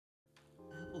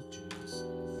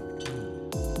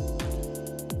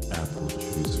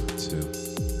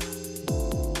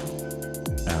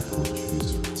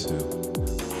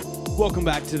Welcome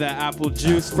back to the Apple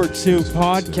Juice for Two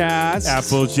podcast.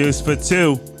 Apple Juice for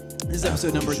Two. This is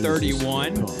episode number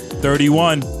 31.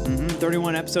 31.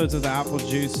 31 episodes of the Apple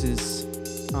Juices.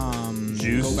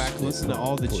 Juice. Go back and listen to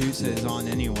all the juices on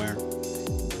anywhere.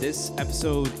 This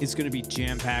episode is going to be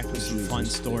jam-packed with some fun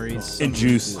stories. Some And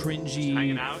juice.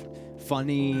 Cringy,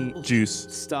 funny Juice.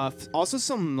 stuff. Also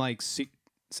some, like,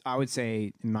 I would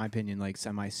say, in my opinion, like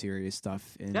semi-serious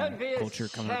stuff in culture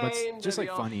coming up. But it's just, like,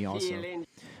 funny also.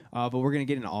 But we're going to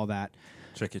get into all that.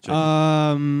 Check it.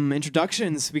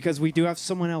 Introductions, because we do have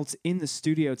someone else in the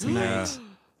studio tonight. Yeah.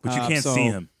 But you can't see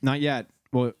him. Not yet.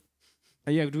 Well,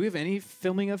 yeah. Do we have any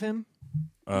filming of him?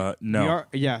 No.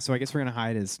 Yeah. So I guess we're gonna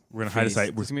hide his. We're gonna hide his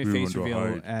height. It's gonna be a face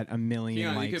reveal at a million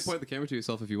Keon, likes. you can point the camera to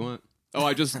yourself if you want. Oh,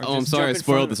 I'm just sorry, I jump in spoiled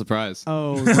front the of- surprise.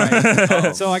 Oh,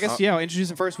 right. So I guess I'll introduce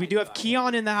him first. We do have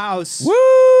Keon in the house.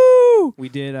 Woo! We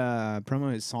did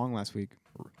promo his song last week.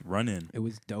 Run in. It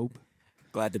was dope.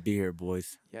 Glad to be here,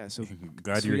 boys. Yeah. So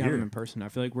Glad so you're we have him here. in person. I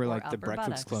feel like we're like the upper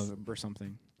Breakfast buttocks. Club or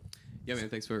something. Yeah, man,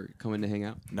 thanks for coming to hang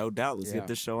out. No doubt. Let's Yeah. get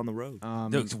this show on the road.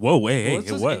 Whoa, hey, Let's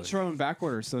it just was. intro in back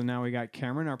order. So now we got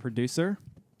Cameron, our producer.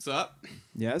 What's up?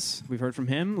 Yes, we've heard from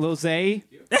him, Lil Zay,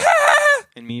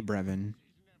 and me, Brevin.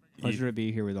 Pleasure to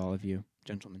be here with all of you,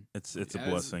 gentlemen. It's a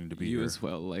blessing to be you here. as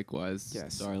well, likewise,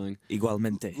 Yes. darling.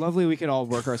 Igualmente. Lovely we could all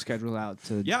work our schedule out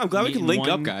to Yeah, I'm glad we meet can in link up,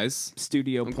 one guys.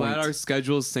 Studio I'm point. glad our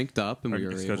schedules synced up and Our we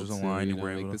were able schedules to aligned and we're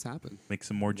make able this to- happen. Make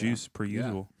some more juice per Yeah.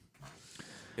 usual.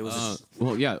 It was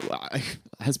Well, yeah,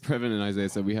 as Previn and Isaiah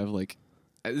said, we have like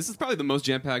this is probably the most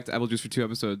jam-packed Apple Juice for Two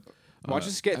episode. Watch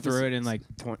us get through it in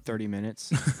episodes. like 30 minutes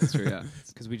That's true, yeah.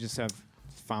 because we just have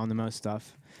found the most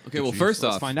stuff. Okay, well, juice. first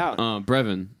Let's off, find out.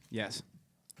 Brevin, Yes.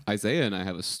 Isaiah and I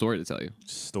have a story to tell you.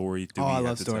 Story. Oh, I have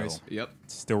love to stories. Tell. Yep.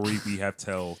 Story we have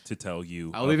to tell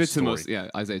you. I'll leave it to story. most. Yeah,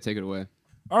 Isaiah, take it away.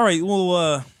 All right.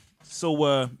 Well,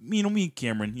 me and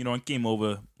Cameron, I came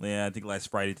over. Yeah, I think last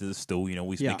Friday to the store. We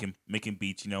was Yeah. making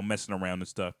beats. Messing around and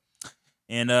stuff.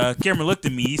 And Cameron looked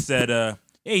at me. He said,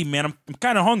 "Hey, man, I'm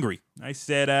kind of hungry." I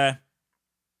said,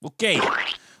 "Okay,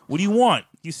 what do you want?"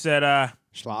 He said,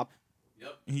 Schlop.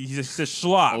 He just said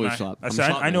schlop. Always And schlop. I I'm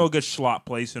said, schlop I know man. a good schlop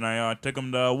place, and I took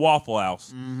him to Waffle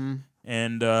House. Mm-hmm.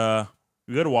 And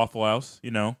we go to Waffle House,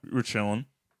 we're chilling.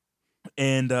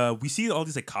 And we see all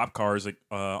these like cop cars like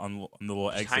on the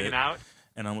little exit. Hanging out.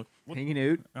 And I'm like, what? Hanging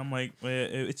out. I'm like,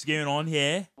 it's going on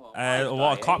here. A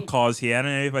lot of cop cars here. I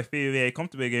don't know if I feel very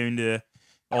comfortable going to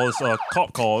all this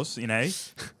cop cars,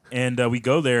 And we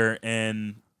go there,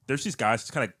 and there's these guys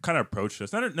kind of approached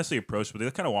us. Not necessarily approached, but they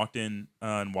kind of walked in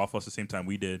Waffle House at the same time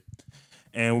we did.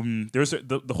 And there's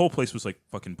the whole place was like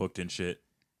fucking booked and shit.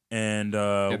 And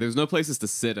Yeah, there's no places to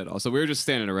sit at all, so we were just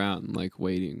standing around like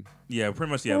waiting. yeah, pretty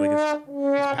much, yeah, like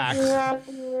it's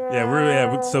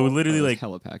packed. So we literally It was like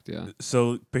hella packed. Yeah.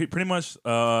 so pretty much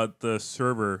the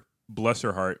server, bless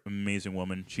her heart, amazing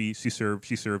woman. She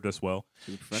served us well.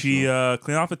 She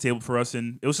cleaned off a table for us,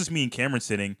 and it was just me and Cameron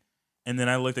sitting. And then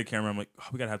I looked at Cameron. I'm like, oh,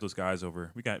 we gotta have those guys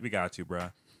over. We got to,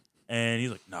 bruh. And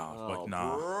he's like, nah, fuck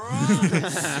nah.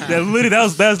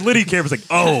 that was literally Cameron's like,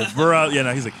 oh, bruh. Yeah,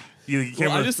 no, he's like, Well,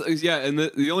 Cameron. and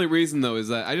the only reason though is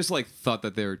that I just like thought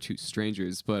that they were two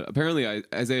strangers, but apparently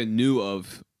Isaiah knew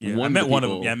of Yeah, one. I met of the one of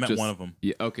them. people Yeah, I met just- one of them.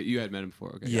 Yeah, okay, you had met him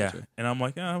before. Okay, Yeah, gotcha. and I'm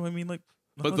like, I mean, like,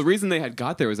 But the reason they had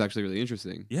got there was actually really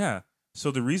interesting. yeah.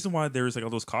 So the reason why there was like all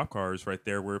those cop cars right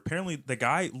there, where apparently the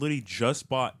guy literally just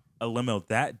bought a limo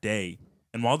that day,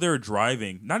 and while they were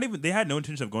driving, they had no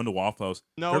intention of going to Waffle House.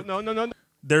 No.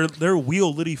 Their wheel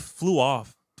literally flew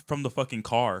off from the fucking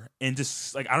car, and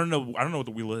just like I don't know what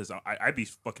the wheel is. I'd be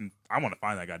fucking. I want to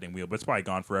find that goddamn wheel, but it's probably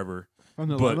gone forever. From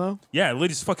the But limo? yeah, it literally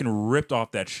just fucking ripped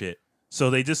off that shit. So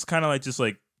they just kind of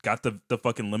like got the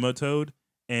fucking limo towed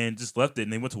and just left it,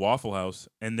 and they went to Waffle House,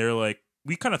 and they're like,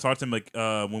 we kind of talked to them like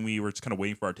when we were just kind of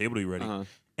waiting for our table to be ready,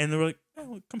 and they were like, hey,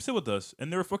 look, come sit with us,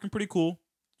 and they were fucking pretty cool.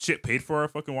 Shit paid for our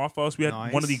fucking Waffle House. We had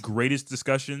one of the Nice. greatest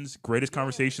discussions, greatest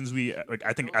conversations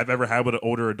I think I've ever had with an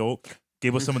older adult.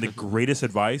 Gave us some of the greatest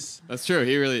advice. That's true.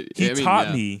 He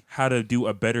Taught me how to do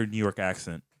a better New York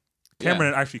accent. Yeah.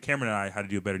 Cameron and I how to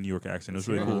do a better New York accent. It was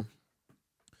really Uh-huh. cool.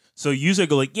 So usually I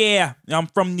go like, yeah, I'm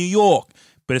from New York.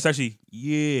 But it's actually,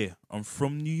 yeah, I'm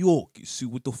from New York. You see,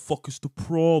 what the fuck is the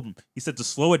problem? He said to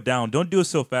slow it down. Don't do it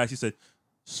so fast. He said,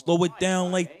 slow it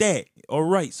down like that. All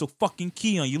right, so fucking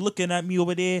Keon, you looking at me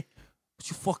over there? What's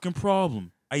your fucking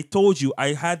problem? I told you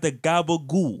I had the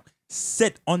gabagool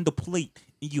set on the plate,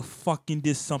 and you fucking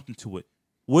did something to it.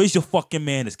 Where's your fucking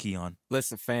manners, Keon?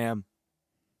 Listen, fam.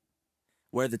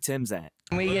 Where the Tims at?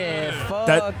 We get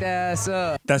fucked ass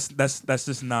up. That's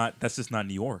just not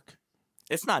New York.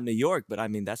 It's not New York, but I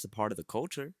mean that's a part of the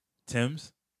culture.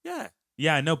 Tim's. Yeah.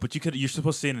 Yeah, I know, but you're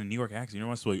supposed to say it in a New York accent. You're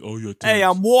not supposed to be like, oh, you're Hey,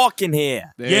 I'm walking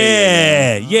here.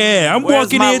 Yeah, I'm Where's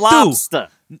walking my here lobster?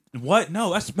 too. What?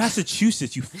 No, that's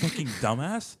Massachusetts, you fucking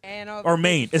dumbass. And, Or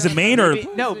Maine. Is it Maine or...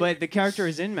 No, but the character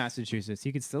is in Massachusetts.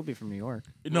 He could still be from New York.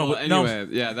 No, Well, but no.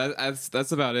 anyway, yeah,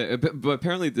 that's about it. But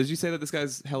apparently, did you say that this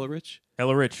guy's hella rich?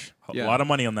 Hella rich. Yeah. A lot of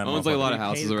money on that. Owns like a lot of Pay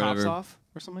houses the or cops whatever. off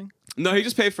or something. No, he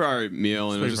just paid for our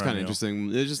meal, and it was paid just for our kind of meal. interesting.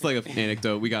 It was just like an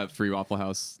anecdote. We got free Waffle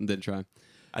House and didn't try.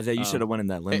 Isaiah, you should have went in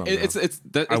that limo. It's I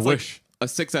like wish. a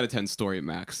 6 out of 10 story at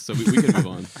max. So we can move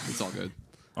on. It's all good.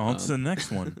 On to the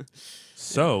next one.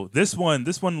 So this is a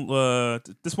little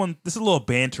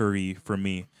bantery for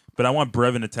me, but I want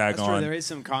Brevin to tag That's true. on. There is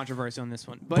some controversy on this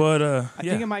one, But I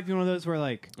yeah. think it might be one of those where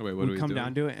like Oh, wait, what are we we come doing?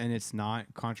 down to it and it's not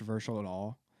controversial at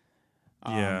all.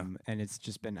 Yeah. And it's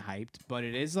just been hyped, but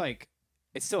it is like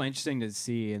it's still interesting to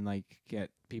see and like get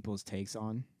people's takes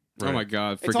on. Oh my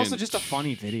god! It's also just a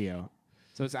funny video.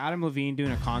 So it's Adam Levine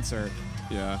doing a concert,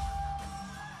 yeah.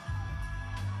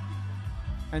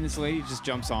 and this lady just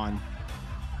jumps on.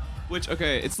 Which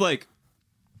okay, it's like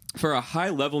for a high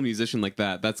level musician like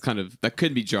that, that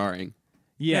could be jarring.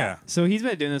 Yeah. So he's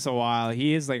been doing this a while.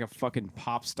 He is like a fucking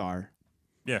pop star.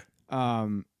 Yeah.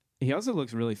 He also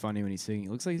looks really funny when he's singing.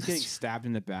 It looks like he's getting stabbed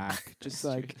in the back, just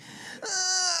like.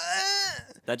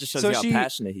 That just shows So you how she-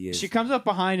 passionate he is. She comes up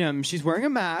behind him. She's wearing a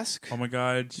mask. Oh my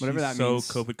god. Whatever she's that so means.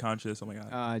 COVID conscious. Oh my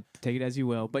god. Take it as you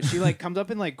will. But she like comes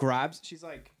up and like grabs.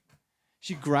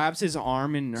 She grabs his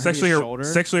arm and her Sexually shoulder.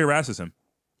 sexually harasses him.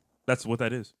 That's what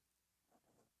that is.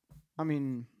 I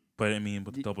mean, But I mean,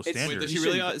 with the double It's- standard. Wait, does she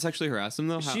really sexually harass him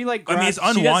though? How- she like. I mean, it's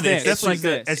grabs- she does unwanted. this. It's She does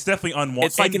definitely this. it's definitely unwanted.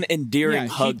 It's like an endearing Yeah,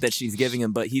 hug he- that she's giving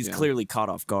him, but he's Yeah. clearly caught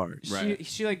off guard. Right.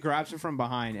 She like grabs him from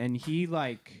behind, and he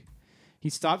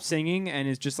stops singing and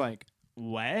is just like,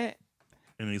 what?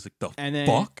 and he's like, the And then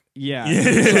fuck? yeah,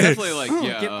 So definitely like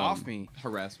Get off me.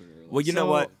 harassment. Or, like, Well, you know So-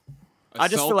 what? I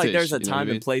just feel like there's a Assault-ish, you know what time I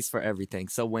mean? and place for everything.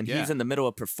 So when Yeah. he's in the middle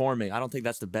of performing, I don't think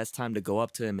that's the best time to go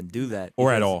up to him and do that.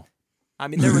 Or at because- all. I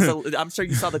mean, I'm sure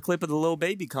you saw the clip of the Lil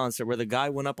Baby concert where the guy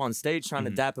went up on stage trying to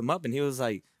dap him up, and he was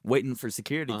like waiting for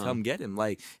security to come get him.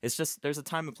 Like, it's just there's a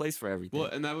time and place for everything. Well,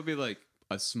 and that would be like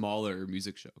a smaller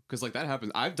music show because like that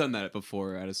happens. I've done that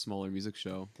before at a smaller music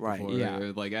show. Right, before,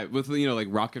 yeah. Like with like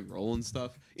rock and roll and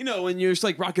stuff. You know, when you're just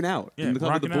like rocking out Yeah, in the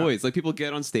club with the rocking out. boys. Like people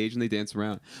get on stage and they dance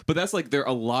around. But that's like there are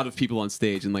a lot of people on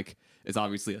stage and like it's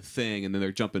obviously a thing and then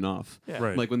they're jumping off. Yeah.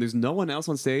 Right. Like when there's no one else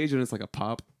on stage and it's like a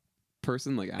pop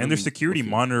person. Like I And don't there's know security what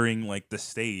you- monitoring like the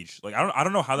stage. Like I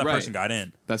don't know how that Right. person got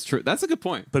in. That's true. That's a good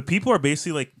point. But people are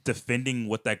basically like defending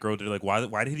what that girl did. Like,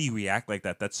 why did he react like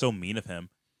that? That's so mean of him.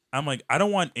 I'm like, I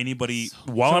don't want anybody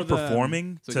while So I'm the-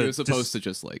 performing So to he was supposed to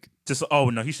just like just oh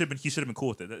no, he should have been cool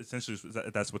with it. Essentially,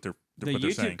 that's what they're The what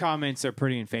they're YouTube saying. comments are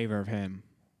pretty in favor of him.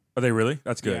 Are they really?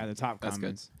 That's good. Yeah, the top That's good.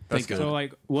 comments. That's good. So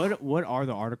like, what are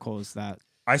the articles that?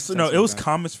 I still no, That's it was okay.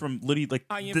 comments from literally like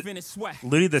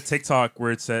literally the TikTok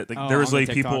where it said like Oh, there was on the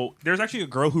like people. TikTok. There's actually a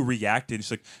girl who reacted.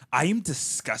 She's like, I am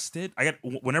disgusted. I got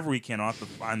whenever we can off to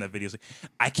find that video. It's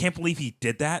like, I can't believe he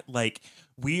did that. Like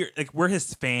we're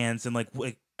his fans and like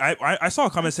I saw a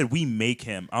comment that said we make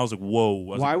him. I was like, whoa. I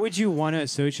was Why like, would you want to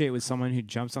associate with someone who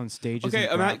jumps on stage? okay,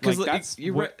 because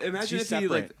imagine if he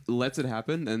like lets it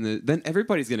happen, and then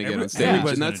everybody's gonna get on stage,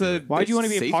 everybody's and that's gonna a do it. Why do you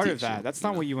want to be a part safety of that? issue, That's you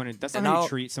not know? what you want to. That's And not how you I'll-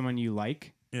 treat someone you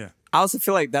like. yeah. I also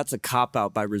feel like that's a cop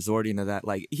out by resorting to that.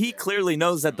 Like, he clearly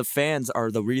knows that the fans are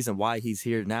the reason why he's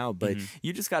here now, but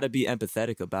you just got to be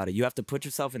empathetic about it. You have to put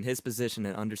yourself in his position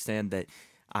and understand that,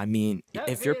 I mean,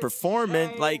 if you're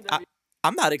performing, like,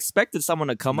 I'm not expecting someone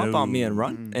to come up on me and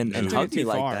run and Take hug it me too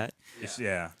like far. that.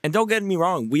 Yeah. And don't get me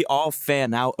wrong, we all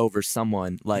fan out over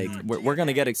someone. Like, we're going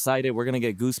to get excited, we're going to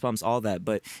get goosebumps, all that,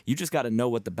 but you just got to know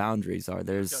what the boundaries are.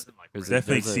 There's Definitely there's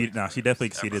a- exceeded. No, she definitely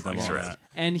exceeded them all that.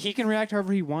 And he can react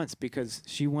however he wants because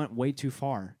she went way too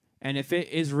far. And if it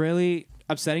is really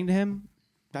upsetting to him,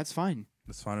 that's fine.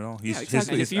 That's fine at all. He's,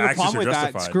 Exactly. his If you have a actions problem are with that,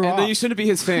 justified. screw And then off. you shouldn't be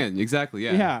his fan. Exactly.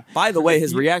 Yeah. Yeah. By the way,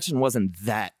 his reaction wasn't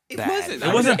that bad. wasn't.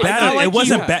 It wasn't It's bad. not like It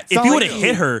wasn't you- bad. it's If not you like would have you-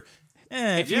 hit her,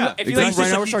 If you exactly. ran over,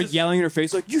 Like, start just- yelling in her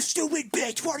face like, "You stupid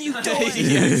bitch! What are you doing?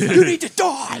 You need to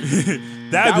die!"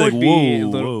 that'd That be would like, be whoa, a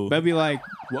little. whoa. That'd be like,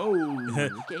 "Whoa." Okay.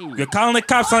 You're calling the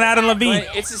cops on Adam Levine.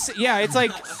 But it's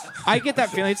like I get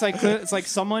that feeling. It's like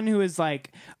someone who is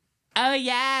like, "Oh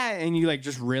yeah," and you like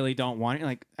just really don't want it. You're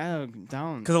like, "Oh,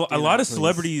 don't." Because do a lot that, of please."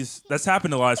 celebrities, that's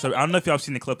happened a lot. So I don't know if y'all have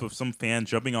seen the clip of some fan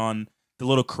jumping on the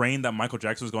little crane that Michael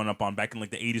Jackson was going up on back in like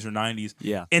the 80s or 90s.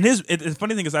 Yeah. And the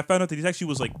funny thing is I found out that he actually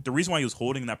was like, the reason why he was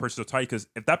holding that person so tight, because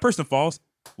if that person falls,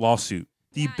 lawsuit.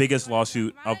 The biggest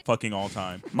lawsuit of fucking all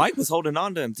time. Mike was holding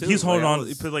on to him, too. He's holding Like, I on.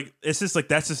 was- But like, it's just like,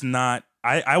 that's just not,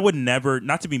 I would never,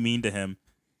 not to be mean to him,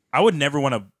 I would never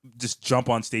want to just jump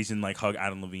on stage and like hug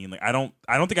Adam Levine. Like I don't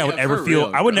think I would Yeah, ever for feel.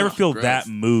 real. I would never feel Gross. that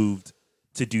moved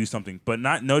to do something. But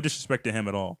no disrespect to him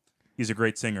at all. He's a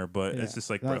great singer, but Yeah, it's just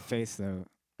like, that bro. face though.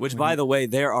 Which, by the way,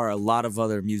 there are a lot of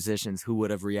other musicians who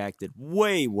would have reacted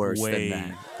way worse Way, than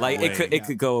that. Like way. it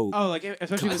could go. Oh, like especially if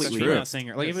it's a Completely female true.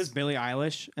 singer. Like if it was Billie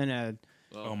Eilish and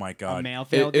Oh my a god. male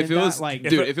female If did it was, that, like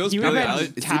dude, if it was he would Billie have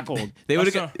Eilish, been tackled. they would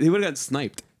That's have gotten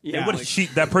sniped. Yeah,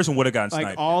 That person would have gotten like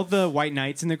sniped. all the white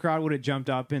knights in the crowd would have jumped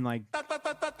up and like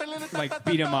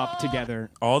beat him up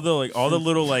together. All the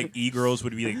little like e-girls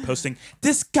would be like posting,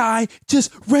 this guy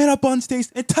just ran up on stage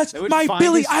and touched They would my find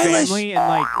Billie his Eilish. family and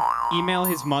like email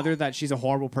his mother that she's a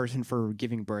horrible person for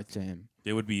giving birth to him.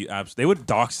 They would be they would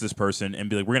dox this person and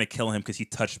be like, we're gonna kill him because he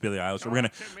touched Billie Eilish. Or we're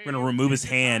gonna remove his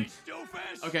hand.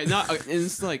 Okay, not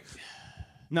it's like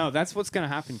No, that's what's gonna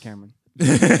happen, Cameron.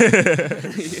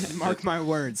 Mark my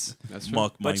words. that's true.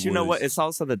 Mark my But you know what? words. It's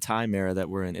also the time era that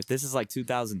we're in. If this is like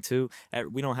 2002,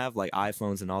 we don't have like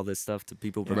iPhones and all this stuff to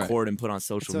people record and put on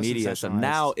social so media. So sensationalized.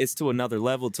 now it's to another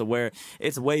level to where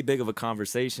it's way big of a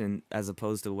conversation as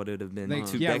opposed to what it would have been Like,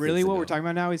 2 yeah, decades really, what ago. we're talking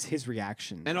about now is his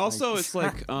reaction. And also, it's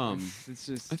like it's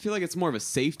just I feel like it's more of a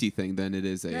safety thing than it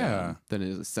is a Yeah. than it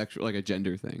is a sexual like a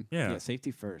gender thing. yeah. yeah,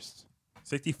 safety first.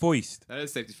 Safety first. That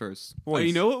is safety first. Oh, Voice.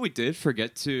 you know what we did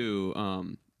forget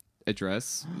to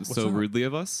address so that? rudely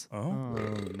of us? Oh. Oh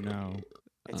no,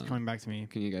 it's coming back to me.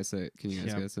 Can you guys say it? Can you guys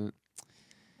Yep. guess it?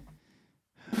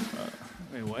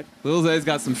 Wait, what? Lil Zay's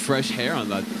got some fresh hair on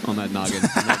that noggin.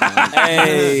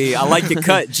 Hey, I like your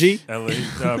cut, G.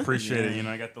 Appreciate it. You know,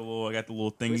 I got the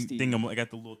little thing. Twisty. I got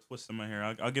the little twist in my hair.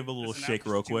 I'll give it a little shake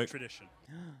real quick.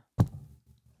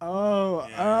 Oh,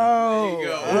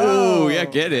 Oh, yeah,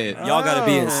 get it. Y'all got to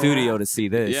be in studio to see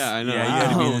this. Yeah, I know. Yeah, you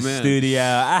gotta be in the man. studio.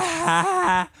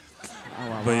 Oh,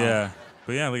 wow,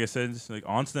 But yeah, like I said, just like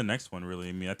on to the next one. Really,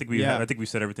 I mean, I think we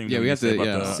said everything. Yeah, that we have said to- about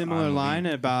yeah. the Similar Adam line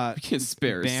Levine. about We can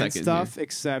spare a band second stuff, here.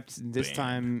 except this Band.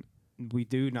 time we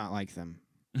do not like them.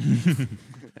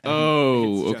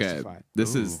 Oh, It's okay. justified.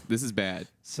 This Ooh. is bad.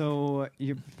 So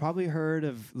you've probably heard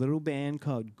of a little band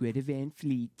called Greta Van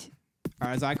Fleet, or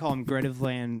as I call them, Greta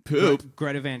Van Poop.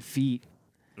 Greta Van Feet,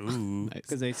 Ooh. Nice.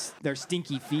 because they're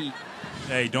stinky feet.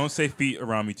 Hey, don't say feet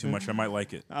around me too much. I might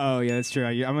like it. Oh yeah, that's true.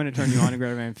 I'm gonna turn you on to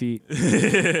Greta Van Feet.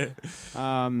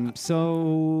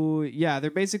 So yeah,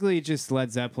 they're basically just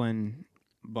Led Zeppelin,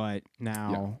 but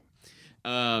now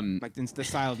like the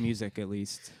style of music at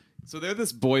least. So they're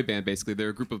this boy band basically. They're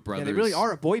a group of brothers. Yeah, they really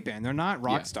are a boy band. They're not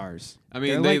rock Yeah. stars. I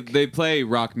mean, They're they play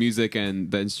rock music and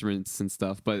the instruments and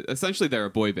stuff, but essentially they're a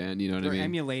boy band. You know what They're I mean?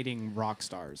 emulating rock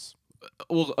stars.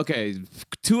 Well, okay,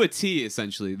 to a T,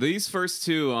 essentially. These first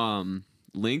two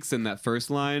links in that first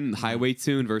line, Highway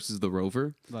Tune versus the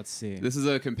Rover. Let's see. This is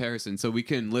a comparison, so we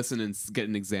can listen and get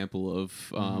an example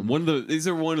of these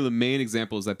are one of the main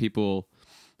examples that people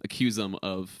accuse them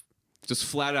of just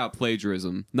flat out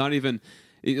plagiarism. Not even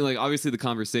like obviously the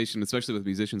conversation, especially with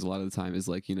musicians, a lot of the time is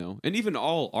like, you know, and even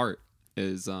all art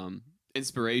is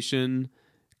inspiration,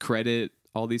 credit,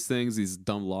 all these things, these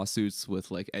dumb lawsuits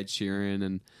with like Ed Sheeran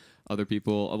and other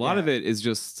people. A lot of it is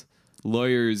just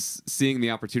lawyers seeing the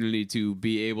opportunity to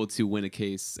be able to win a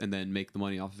case and then make the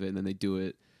money off of it, and then they do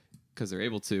it because they're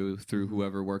able to through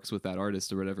whoever works with that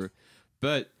artist or whatever.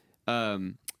 But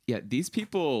yeah, these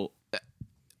people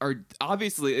are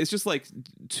obviously, it's just like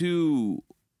too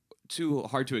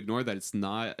hard to ignore that it's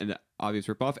not an obvious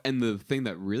ripoff. And the thing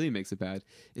that really makes it bad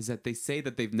is that they say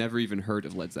that they've never even heard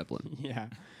of Led Zeppelin. Yeah.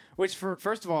 Which,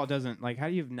 first of all, it doesn't, like,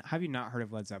 have you not heard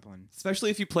of Led Zeppelin?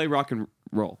 Especially if you play rock and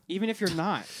roll. Even if you're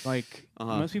not, like,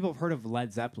 most people have heard of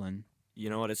Led Zeppelin. You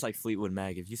know what? It's like Fleetwood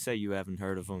Mac. If you say you haven't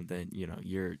heard of them, then you know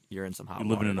you're in some hot You're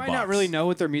living water. in You a might not box. really know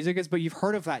what their music is, but you've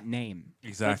heard of that name.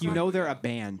 Exactly. Like, you know they're a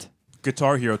band.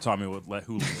 Guitar Hero taught me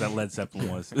who that Led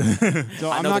Zeppelin was. So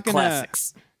I I'm know not the gonna.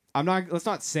 classics. Let's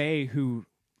not say who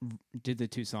did the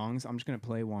two songs. I'm just gonna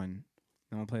play one,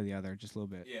 and I'll play the other just a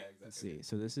little bit. Yeah, exactly. Let's see.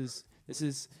 So this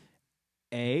is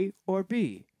A or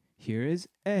B. Here is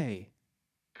A.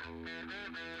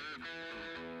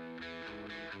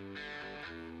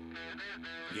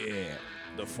 Yeah,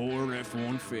 the Ford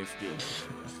F-150.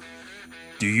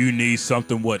 Do you need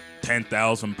something with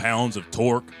 10,000 pounds of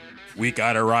torque? We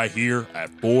got it right here at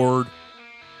Ford.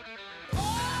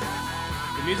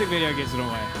 The music video gives it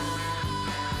away.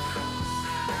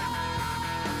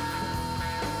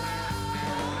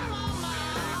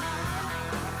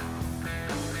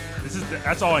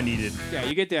 That's all I needed. Yeah,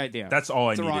 you get the idea. That's all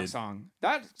I it's a rock needed. song.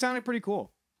 That sounded pretty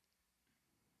cool.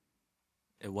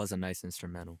 It was a nice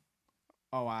instrumental.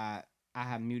 Oh, I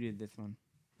have muted this one.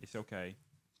 It's okay.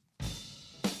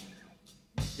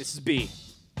 This is B.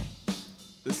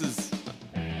 This is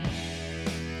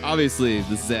obviously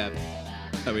the Zepp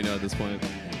that we know at this point.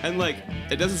 And like,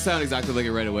 it doesn't sound exactly like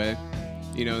it right away,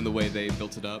 you know, in the way they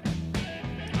built it up.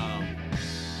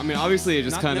 I mean, obviously, it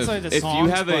just Not kind of, necessarily the if you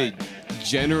songs, have a but-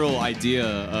 general idea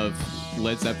of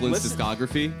Led Zeppelin's Listen-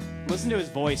 discography, Listen to his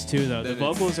voice too, though. The then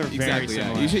vocals are it's- very exactly,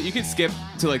 similar. yeah. You could skip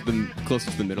to like the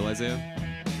closer to the middle, Isaiah.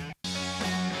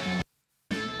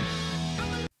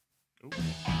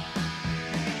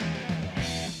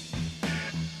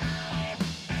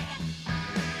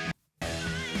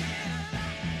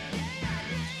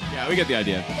 Yeah, we get the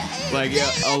idea. Like, yeah,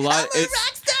 a lot. It's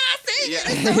yeah,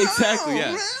 exactly.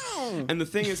 Yeah. And the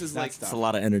thing is like, It's a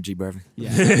lot of energy, Brevin. Yeah.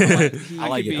 I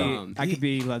like it. I could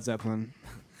be Led Zeppelin.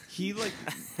 he like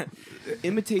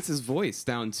imitates his voice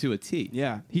down to a T.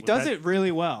 Yeah, he does it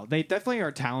really well. They definitely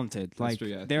are talented. Like, true,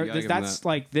 yeah. they're You gotta give that's them that.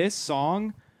 like this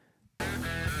song.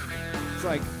 It's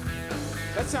like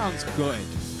that sounds good.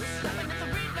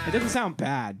 It doesn't sound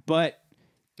bad, but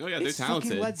Oh yeah, they're it's talented.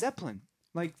 fucking Led Zeppelin.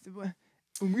 Like,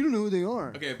 we don't know who they are.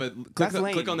 Okay, but That's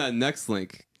click lame. on that next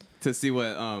link to see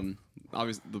what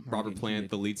obviously Robert getting Plant, heated.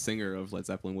 the lead singer of Led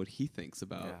Zeppelin, what he thinks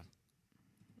about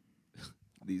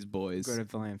these boys. Greta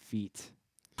Van Feet.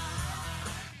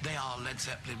 They are Led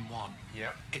Zeppelin 1.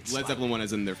 Yep. It's Led like, Zeppelin 1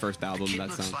 is in their first the album. kid That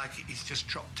looks sound. like he's just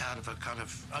dropped out of a kind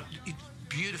of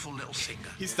beautiful little singer.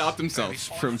 He stopped himself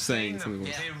Very from soft. saying something.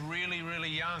 Yeah. They're really, really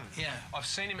young. Yeah. I've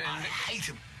seen him, I and hate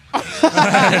him.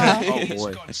 Oh he's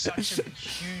boy. got such a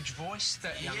huge voice,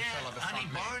 that young fella. The And he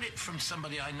front man. borrowed it from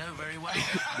somebody I know very well.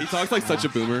 He talks like such a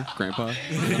boomer, Grandpa. What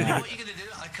are you going to do?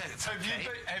 Okay, it's Have you? okay.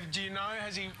 Do you know?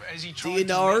 Has he tried you to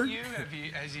know? meet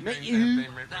you? Has he been you? No,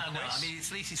 requests? no. I mean,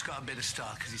 at least he's got a bit of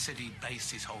style because he said he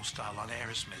based his whole style on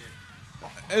Aerosmith.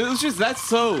 It was just that's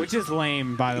so. Which is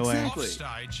lame, by the Exactly.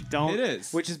 Stage. way. Don't. It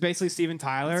is. Which is basically Steven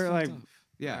Tyler. Like,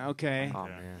 Yeah. okay. Oh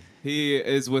man. He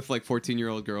is with like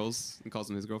 14-year-old girls and calls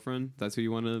them his girlfriend. That's who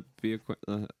you want to be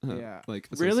Yeah. like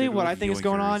Really, associated what I with? think is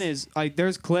going on Yoinkers. is like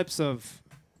there's clips of.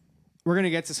 We're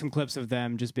gonna get to some clips of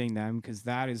them just being them because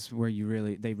that is where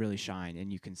they really shine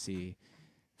and you can see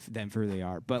them for who they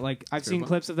are. But like I've seen Sure.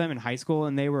 clips of them in high school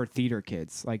and they were theater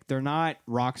kids. Like they're not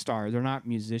rock stars. They're not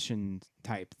musician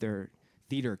type. They're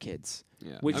theater kids.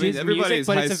 Yeah. Which I mean, is everybody's music,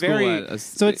 but high it's a school very at a-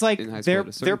 so it's like in high school they're at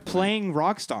a certain they're point. playing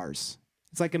rock stars.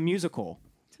 It's like a musical,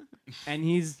 and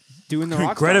he's doing the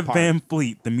rock Greta star part. Van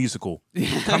Fleet, the musical,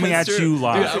 coming at That's true. you Dude,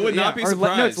 live. I would not be Or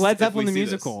surprised. no, it's Led if we Zeppelin the see this.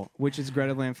 musical, which is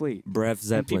Greta Van Fleet. Brev And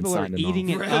Zeppelin people are signing eating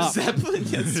off. it Brad up. Zeppelin,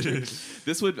 yes, true.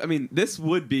 This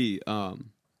would be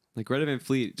like Greta Van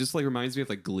Fleet. Just like reminds me of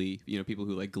like Glee. You know, people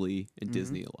who like Glee and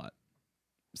Disney a lot.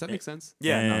 Does that make sense?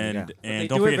 Yeah, no, and yeah. and They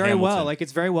don't do it forget very Hamilton. well. Like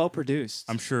it's very well produced.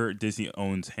 I'm sure Disney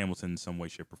owns Hamilton in some way,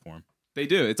 shape, or form. They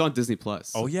do. It's on Disney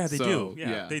Plus. Oh, yeah, they So, do.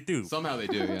 Yeah, they do. Somehow they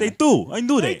do. Yeah. They do. I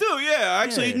knew They that. do. Yeah, I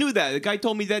actually Yeah. knew that. The guy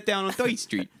told me that down on 3rd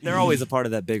Street. They're always a part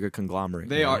of that bigger conglomerate.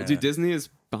 They are. Yeah. Dude, Disney is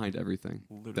behind everything.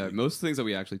 Literally. That most things that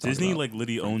we actually talk Disney about. like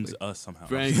literally owns us somehow.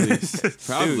 Frankly,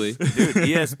 probably. Dude,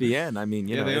 ESPN. I mean,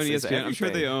 you Yeah, know, they own it's ESPN. I'm sure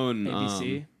they everything. own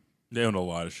ABC. They own a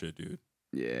lot of shit, dude.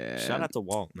 Yeah. Shout out to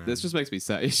Walt, man. This just makes me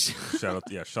sad. Shout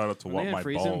out, shout out to When what they my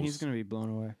freeze balls. him, he's gonna be blown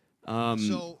away.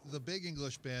 So the big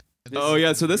English band. Oh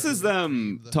yeah, so this is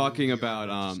them talking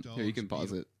about here you can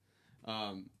pause it.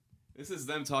 This is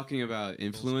them talking about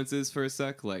influences for a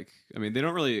sec. Like, I mean, they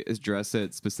don't really address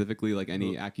it specifically, like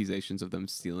any accusations of them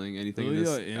stealing anything in this.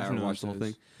 I haven't watched the whole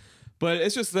thing, but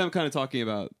it's just them kind of talking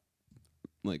about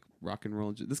like rock and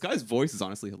roll. This guy's voice is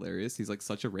honestly hilarious. He's like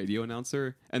such a radio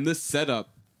announcer, and this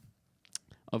setup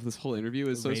of this whole interview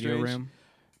is so Radio strange. room.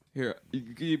 Here,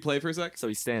 can you play for a sec? So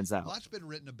he stands out. Lots been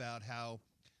written about how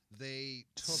they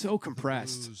took So the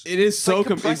compressed. blues It is so like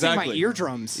compressing exactly. my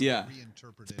eardrums. Yeah.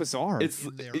 reinterpreted It's bizarre. It's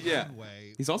in their yeah. own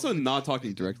way. He's also not talking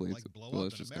They directly didn't, into. like, blow Well,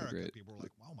 up it's in just kind of America. great. People were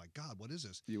like, "Oh my God, what is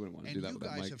this?" You wouldn't want to And do that you with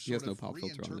that guys mic. have He has sort no of pop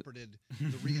filter on it. reinterpreted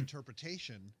the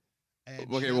reinterpretation. And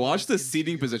Okay, channeled watch the into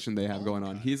seating your position they have own going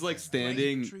on. kind He's of like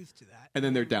thing. standing, and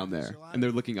then they're down there, and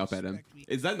they're looking up at him.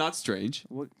 Is that not strange?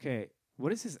 Okay,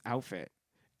 what is his outfit?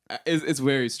 It's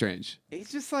very strange. He's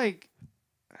just like.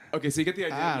 Okay, so you get the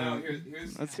idea. I No, don't know.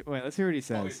 here's Let's hear what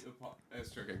he oh, wait, says.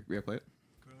 that's true. Okay, we gotta play it.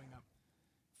 growing up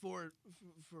for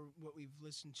what we've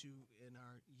listened to in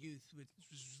our youth, which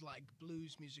was like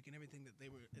blues music and everything that they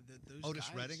were those Otis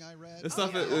guys. Redding, I read. The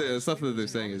stuff, the stuff that they're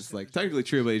saying is like technically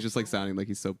true, but he's just like sounding like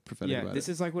he's so prophetic Yeah, about this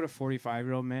it. is like what a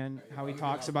 45-year-old man, how he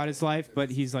talks about his life, but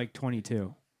he's like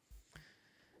 22.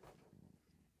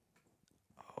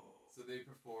 So they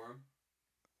perform.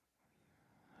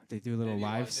 They do a little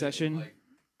live session.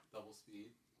 Double speed.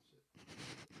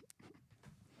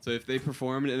 So if they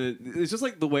performed, and it's just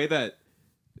like the way that.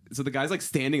 So the guy's like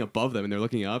standing above them, and they're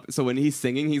looking up. So when he's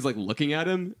singing, he's like looking at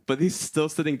him, but he's still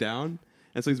sitting down.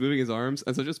 And so he's moving his arms,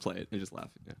 and so just play it and just laugh.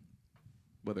 Yeah.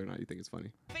 Whether or not you think it's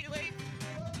funny.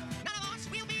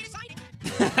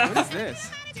 What is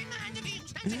this?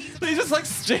 He's just like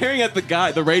staring at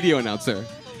the radio announcer.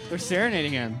 They're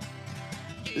serenading him.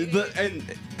 And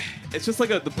it's just like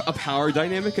a power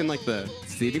dynamic in like the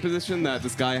seating position that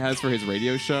this guy has for his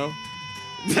radio show.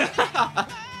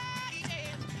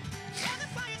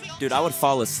 Dude, I would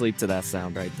fall asleep to that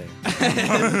sound right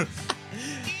there.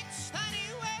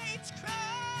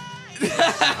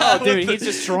 Oh, dude, he's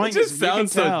destroying. It just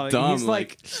sounds so dumb. He's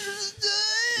like,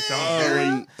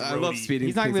 I love speeding.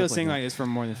 he's not gonna be able to sing that. like this for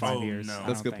more than 5 years. no.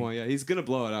 That's a good point. Yeah, he's gonna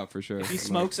blow it out for sure. If he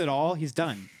smokes at all, he's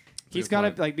done. He's good got to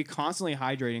point. like be constantly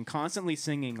hydrating, constantly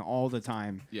singing all the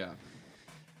time. Yeah.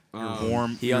 You're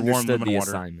warm. He you're warm understood lemon the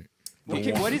water. assignment.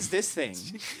 What is this thing?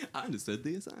 I understood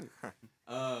the assignment.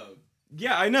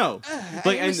 Yeah, I know.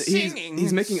 Like, and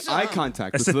he's making eye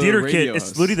contact It's with the theater radio kid. It's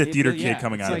host. literally the theater Yeah, kid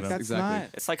coming it's out like, of him. that's Exactly. not-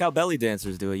 It's like how belly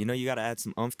dancers do it. You know, you got to add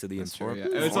some oomph to the That's true,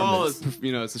 performance. yeah. It's all,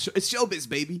 you know, it's showbiz,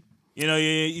 baby. You know,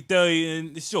 you tell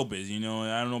you it's showbiz. You know,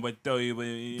 I don't know about tell you, but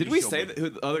Did we say that who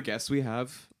the other guests we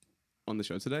have on the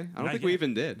show today? I don't think we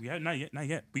even did. We have not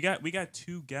yet. We got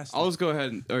 2 guests. I'll just go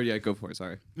ahead and, or yeah, go for it.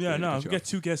 Sorry. Yeah, no, cut we you got off.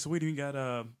 2 guests. We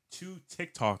got 2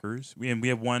 TikTokers. We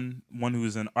have one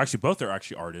who's an actually both are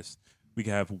actually artists. We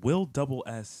have Will Double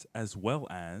S as well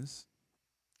as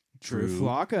Drew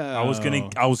Flaco.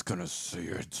 I was gonna say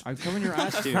it. I'm covering your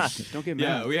ass, dude. Don't get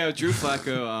Yeah, mad. we have Drew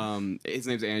Flaco. His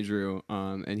name's Andrew,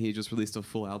 and he just released a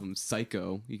full album,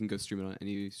 Psycho. You can go stream it on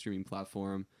any streaming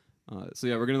platform. So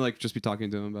yeah, we're gonna like just be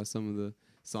talking to him about some of the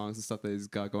songs and stuff that he's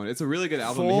got going. It's a really good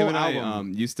album. Full Him and I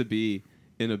album. used to be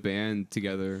in a band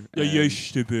together. Yeah, and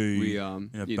used to be we in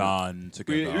a you know, band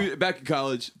together. we back in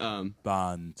college.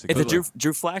 Band Is together. it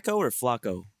Drew Flacco or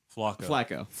Flacco? Flacco.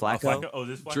 Flaco. Flacco? Oh,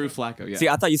 this Flacco? Drew Flaco. Yeah. See,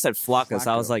 I thought you said Flacco,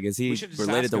 so I was like, is he We should just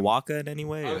related ask to him. Waka in any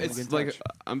way? or- It's like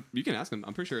you can ask him.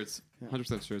 I'm pretty sure it's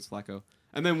 100% sure it's Flaco.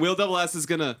 And then Will Double S is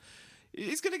gonna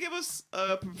give us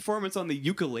a performance on the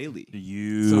ukulele.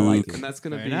 You. So like it. and that's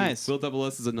gonna Very be nice. Will Double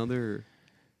S is another.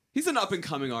 He's an up and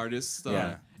coming artist.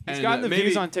 Yeah. He's and gotten the maybe,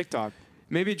 views on TikTok.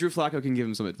 Maybe Drew Flaco can give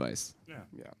him some advice. Yeah.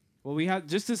 Well, we have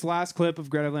just this last clip of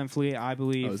Greta Van Fleet, I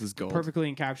believe, Oh, this is gold.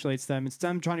 perfectly encapsulates them. It's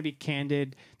them trying to be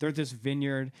candid. They're at this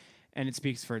vineyard, and it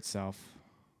speaks for itself.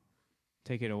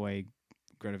 Take it away,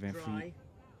 Greta Van Fleet. Dry.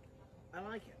 I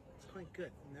like it. It's quite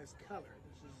good. And there's color.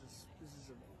 This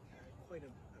is quite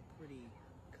a pretty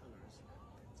color.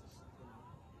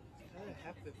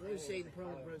 Rosé, the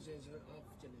problem with rosés are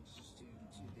often it's just too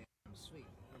damn sweet.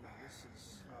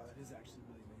 This is actually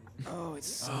really amazing. Oh, it's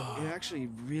so, it actually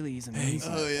really is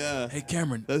amazing. yeah, Hey,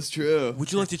 Cameron. that's true.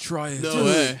 Would you like to try it? No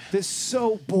way. This is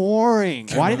so boring.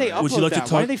 Why did they upload Would you like to that? Why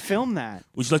talk- did they film that?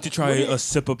 Would you like to try a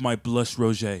sip of my blush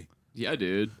rosé? Yeah,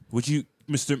 dude. Would you,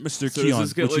 Mr. So Keon? does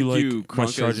this get Would you like my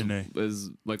crunk Chardonnay? as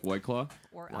like White Claw?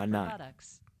 Why not?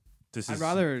 This I'd is.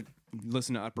 rather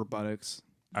listen to Upper Buttocks.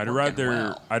 I'd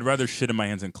rather shit in my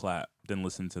hands and clap than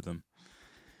listen to them.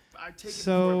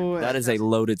 So That is a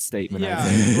loaded statement. I yeah,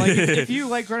 think. like if you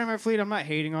like Greta Van Fleet, I'm not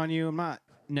hating on you. I'm not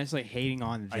necessarily hating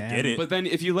on them. I get it. But then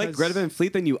if you like Because- Greta Van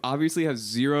Fleet, then you obviously have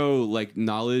zero like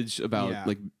knowledge about Yeah.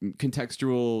 like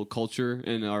contextual culture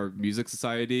in our music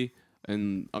society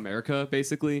in America,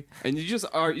 basically. And you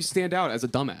stand out as a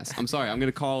dumbass. I'm sorry.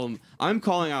 I'm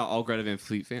calling out all Greta Van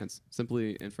Fleet fans,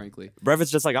 simply and frankly.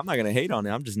 Brevet's just like, I'm not going to hate on it.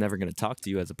 I'm just never going to talk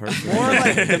to you as a person. Or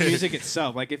like the music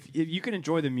itself. Like if you can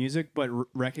enjoy the music, but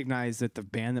recognize that the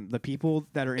band, the people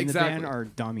that are in the Exactly. band are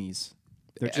dummies.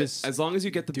 They're just As long as you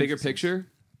get the bigger picture,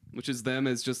 which is them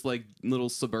as just like little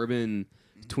suburban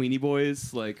tweenie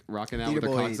boys, like rocking out with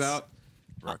their cocks out,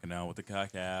 Rocking out with the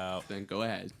cock out. then go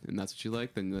ahead. And that's what you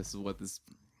like, then this is what this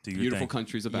Do your beautiful thing.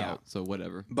 country's about. Yeah. So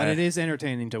whatever. But it is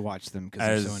entertaining to watch them because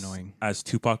they're As, so annoying. as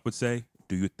Tupac would say,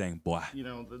 do your thing, boy. You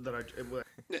know,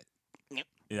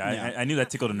 Yeah, I knew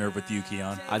that tickled a nerve with you,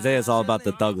 Keon. Isaiah's all about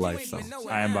the thug life, so.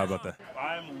 I am about that.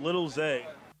 I'm Little Zay.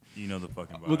 You know the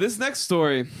fucking vibe. Well, this next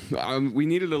story, we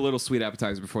needed a little sweet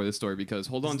appetizer before this story because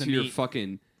hold on is to the your meat.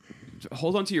 freaking.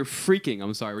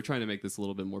 I'm sorry, we're trying to make this a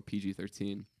little bit more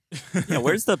PG-13. Yeah,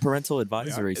 where's the parental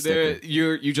advisory There, sticker?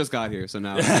 you just got here, so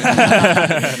now.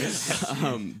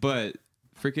 But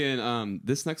freaking,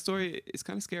 this next story is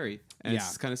kind of scary and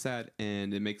it's kind of sad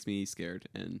and it makes me scared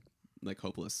and like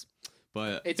hopeless.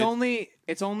 But It's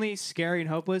only scary and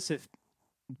hopeless if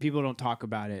people don't talk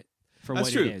about it for That's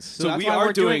what true. it is. So that's we why are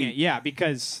we're doing doing- it. Yeah,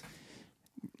 because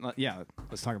let's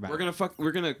talk about we're it.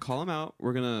 we're gonna call them out.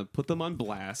 We're gonna put them on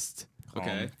blast.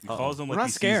 Okay. He calls them We're like not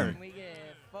he sees scared. them. We get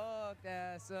fucked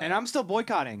ass up. And I'm still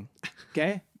boycotting.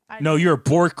 Okay? No, you're a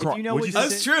board If you know what That's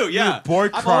this is- true. Yeah,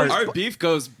 board card. Our beef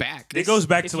goes back. It goes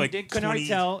back if to you like couldn't already 20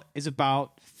 tell, is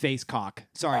about Facebook.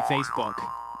 Sorry, Facebook.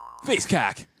 face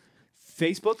cack.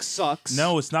 Facebook sucks.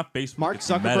 No, it's not Facebook. Mark it's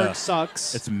Zuckerberg Meta.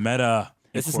 sucks. It's Meta.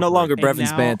 This is no longer And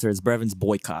Brevon's now- banter. It's Brevon's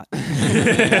boycott.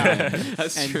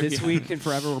 That's And true. this week and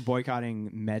forever, we're boycotting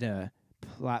Meta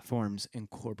Platforms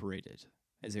Incorporated,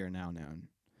 as they are now known.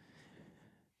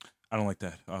 I don't like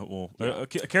that.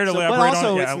 Care to So, elaborate but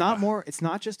also, on it? it's not more. It's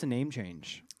not just a name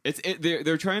change.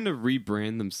 They're trying to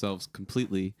rebrand themselves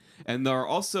completely, and they're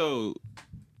also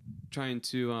trying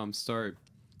to start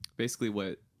basically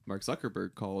what Mark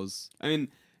Zuckerberg calls. I mean,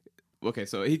 okay,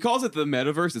 so he calls it the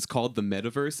metaverse. It's called the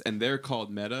metaverse, and they're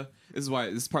called Meta. This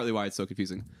is partly why it's so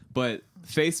confusing. But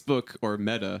Facebook or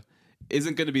Meta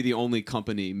isn't going to be the only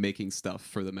company making stuff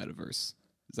for the metaverse.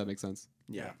 Does that make sense?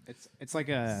 Yeah, it's like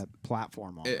a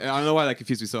platform. I don't know why that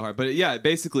confused me so hard, but yeah,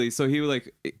 basically, so he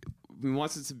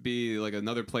wants it to be like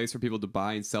another place for people to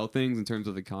buy and sell things in terms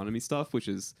of economy stuff, which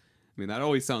is, I mean, that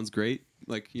always sounds great.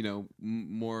 Like, you know,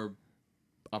 more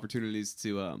opportunities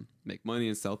to make money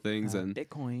and sell things and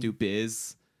Bitcoin. do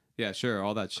biz. Yeah, sure,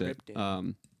 all that shit.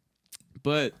 Crypto.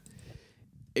 But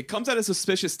it comes at a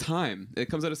suspicious time. It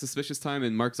comes at a suspicious time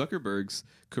in Mark Zuckerberg's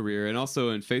career and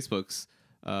also in Facebook's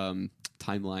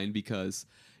timeline, because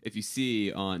if you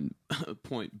see on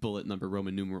bullet number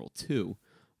Roman numeral 2,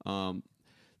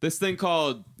 this thing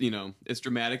called, you know, it's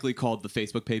dramatically called the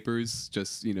Facebook Papers,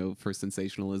 just, you know, for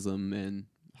sensationalism and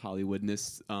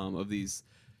Hollywoodness of these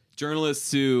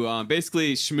journalists who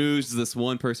basically schmoozed this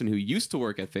one person who used to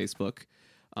work at Facebook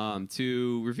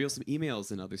to reveal some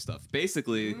emails and other stuff.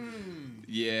 Basically,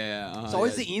 yeah. It's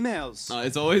always the emails.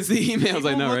 It's always the emails. People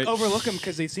I know, right? overlook them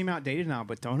because they seem outdated now,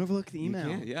 but don't overlook the email.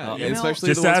 Yeah, Email- especially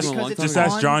Just the ones ask, from a long time just ago.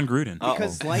 ask John Gruden.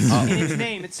 Because, like in its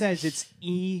name, it says it's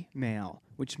email,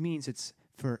 which means it's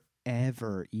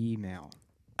forever email.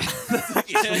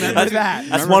 Remember that.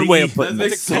 That's one way of That putting it.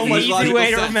 makes so much easy logical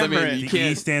way to sense. remember I mean, it. you The E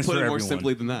can't stands put for it more everyone.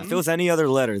 simply than that. If it was any other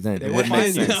letter, then They it will wouldn't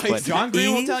make find it. sense. But John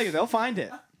Green will E? tell you. They'll find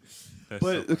it.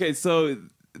 But okay, so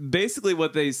basically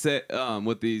what they say,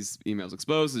 what these emails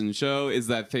expose and show is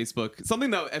that Facebook,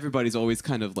 something that everybody's always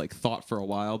kind of like thought for a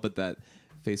while, but that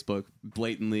Facebook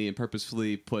blatantly and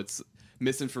purposefully puts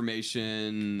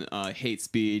misinformation, hate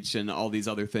speech, and all these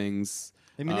other things,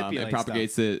 They manipulate and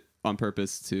propagates it on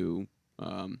purpose to,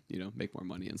 you know, make more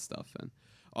money and stuff and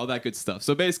all that good stuff.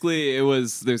 So basically,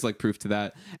 there's like proof to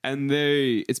that, and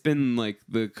it's been like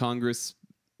Congress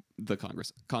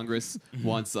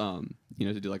wants you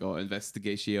know, to do like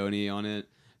investigation on it,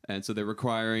 and so they're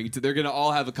they're gonna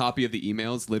all have a copy of the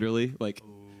emails, literally. Like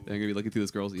they're gonna be looking through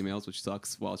this girl's emails, which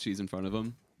sucks, while she's in front of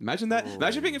them. Imagine that.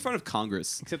 Imagine being in front of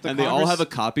Congress, Except the and they all Congress- have a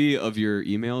copy of your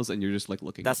emails, and you're just like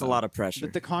looking. That's a at lot them. of pressure.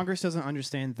 But the Congress doesn't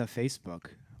understand the Facebook.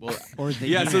 Well, Or the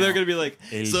yeah, so email. they're gonna be like,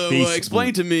 El so Facebook.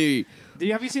 explain to me.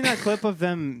 Have you seen that clip of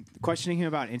them questioning him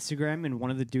about Instagram, and one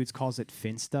of the dudes calls it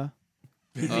Finsta?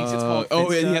 He thinks it's called Finsta. Oh,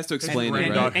 and he has to explain and, it,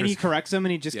 and, right? and he corrects him,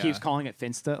 and he just keeps Yeah. calling it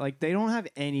Finsta. Like, they don't have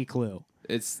any clue.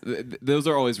 Those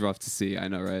are always rough to see. I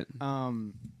know, right?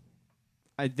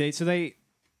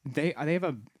 They have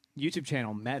a YouTube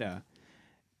channel, Meta.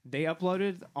 They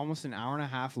uploaded almost an hour and a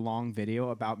half long video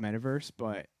about Metaverse,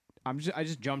 but I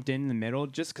just jumped in the middle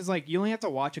just because, like, you only have to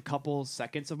watch a couple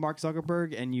seconds of Mark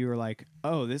Zuckerberg, and you're like,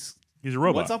 oh, He's a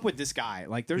robot. what's up with this guy?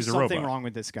 Like, there's He's a something robot. wrong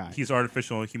with this guy. He's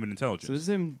artificial human intelligence. So this is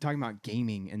him talking about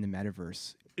gaming in the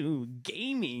metaverse. Ooh,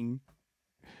 gaming.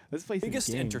 Let's play some Biggest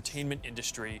games. entertainment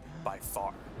industry by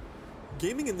far.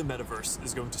 Gaming in the metaverse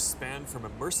is going to span from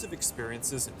immersive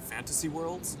experiences in fantasy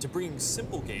worlds to bringing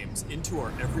simple games into our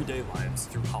everyday lives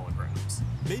through holograms.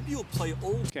 Maybe you'll play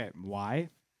old. Okay, why?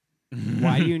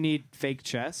 Why do you need fake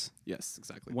chess Yes,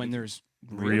 exactly. when there's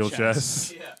Real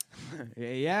chess.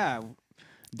 Yeah,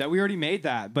 that we already made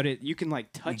that, but you can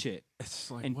like touch it It's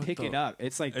like, and what pick the- it up.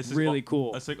 It's like It's just really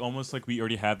cool. It's like almost like we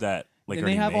already have that. Like And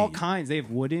they already have all made. kinds. They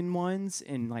have wooden ones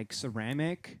and like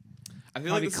ceramic. I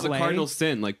feel like Probably this is a clay. cardinal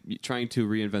sin, like trying to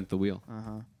reinvent the wheel.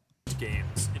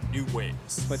 games in new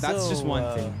ways. But that's just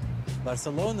one thing.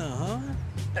 Barcelona,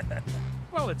 huh?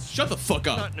 Well, it's Shut the fuck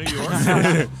up. not New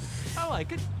York. I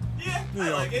like it. Yeah, I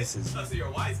like it. So you're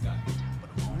a wise guy.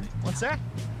 What's that?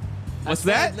 What's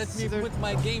that? Let me put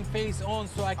my game face on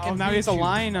so I can. Oh, now he has a beat you.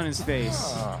 lion on his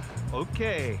face.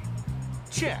 Okay.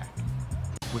 Check.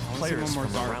 With I wanna see players one more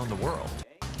from Zark. around the world.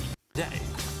 Day.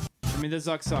 I mean, the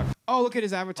Zuck suck. Oh, look at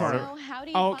his avatar. Harder. How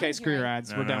do you Oh, okay, find screw your your ads.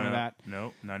 No, We're no, done no, with no. that.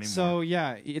 No, not anymore. So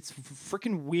yeah, it's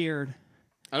freaking weird.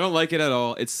 I don't like it at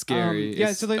all. It's scary. Yeah,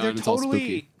 It's- so they're it's all totally.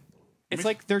 spooky. It's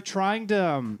like they're trying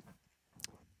to.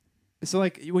 So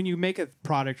like when you make a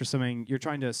product or something, you're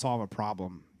trying to solve a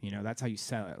problem. You know, that's how you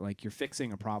sell it. Like you're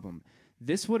fixing a problem.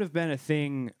 This would have been a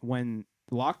thing when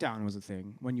lockdown was a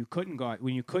thing, when you couldn't go out,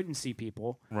 when you couldn't see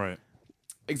people. Right.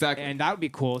 Exactly. And that would be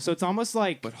cool. So it's almost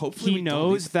like But hopefully he we don't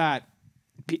knows need- that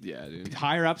Yeah, dude.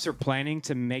 higher ups are planning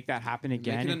to make that happen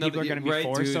again, and another- people are going to be right,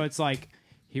 forced. dude. So it's like,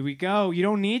 here we go. You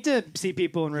don't need to see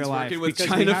people in real life. Working with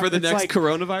because we China have- for the it's next like,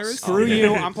 coronavirus. Screw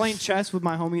you. I'm playing chess with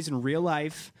my homies in real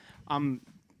life. I'm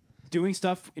doing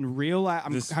stuff in real life.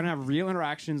 I'm trying to have real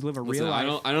interactions, live a Listen, real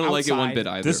life. I don't like it one outside. bit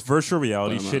either. This virtual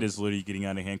reality But I'm shit not. is literally getting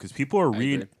out of hand because people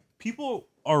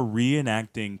are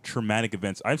reenacting traumatic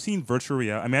events. I've seen virtual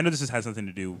reality. I mean, I know this has something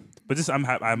to do, but this I'm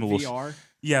a little VR.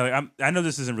 Yeah, like, I know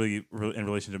this isn't really in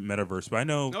relation to metaverse, but I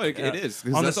know No, it is.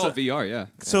 'Cause on that's the all si- VR, yeah.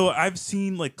 So I've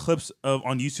seen like clips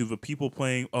on YouTube of people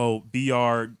playing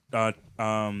VR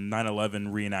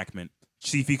 9/11 reenactment.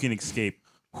 See if you can escape.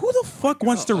 Who the fuck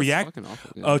wants to that's react? fucking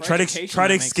awful, yeah. Oh, For try to education, try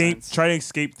to that makes escape. sense. Try to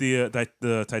escape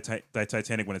the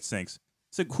Titanic when it sinks.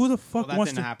 It's like who the fuck Well, that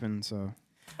wants didn't to? happen. So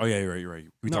Oh yeah, you're right.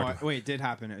 We no, talked about. wait, it did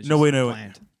happen. It was No, just wait, no.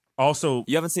 planned. Also,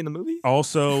 You haven't seen the movie?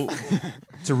 Also,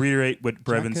 to reiterate what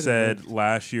Brevin could've said lived.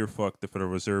 last year, fuck the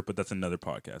Federal Reserve, but that's another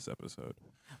podcast episode.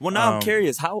 Well, now I'm Um,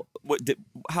 curious. How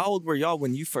old were y'all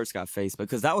when you first got Facebook?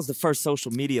 Because that was the first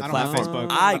social media I don't have platform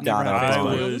Facebook. I I've got never on had I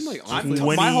Facebook. Facebook. was Like,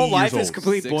 20 My whole life years is old.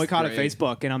 complete Sixth boycott of grade.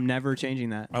 Facebook, and I'm never changing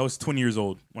that. I was 20 years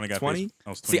old when I got 20? Facebook. I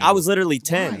was 20 See, I was literally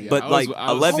 10, Why? but I was- like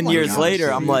I was- 11 oh my years gosh,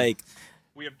 later, I'm dude. like,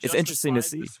 We have It's just interesting to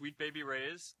described see. the Sweet Baby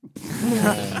Ray's.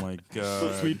 Oh my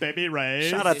god. baby Ray.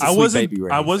 shout out to I Sweet wasn't. Baby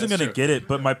Ray. I wasn't That's gonna true. get it,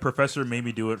 but my professor made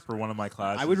me do it for one of my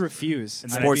classes. I would refuse.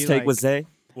 And I'd Sports be Take like, with Zay.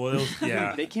 Well, it was,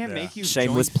 yeah. They can't yeah. make you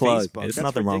Shameless join plug. Facebook. There's That's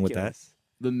nothing wrong with that. ridiculous.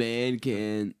 The man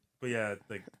can. But yeah,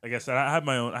 like I said, I have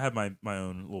my own. I have my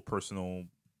own little personal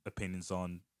opinions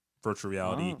on virtual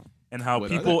reality Oh. and how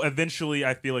What are people eventually,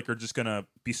 I feel like, are just gonna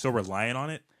be so reliant on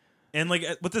it. And like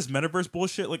with this metaverse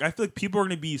bullshit, like I feel like people are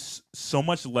gonna be so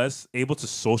much less able to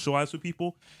socialize with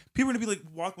people. People are gonna be like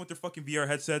walking with their fucking VR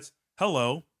headsets.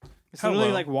 Hello, It's hello.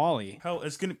 literally like Wally. Hell,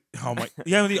 it's gonna. Oh my.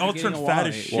 Yeah, the all Getting turn a fat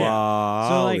as wallet. shit. So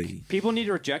Wow. like, people need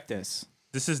to reject this.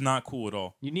 This is not cool at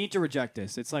all. You need to reject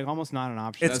this. It's like almost not an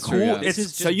option. It's That's cool. true, yeah. It's This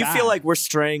is So just you bad. feel like we're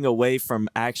straying away from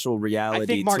actual reality I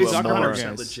think Mark to a Zuckerberg more...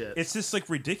 is. legit. It's just like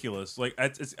ridiculous. Like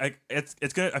it's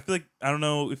gonna. I feel like I don't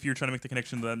know if you're trying to make the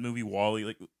connection to that movie Wall-E.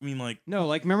 Like I mean, like No,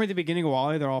 like remember at the beginning of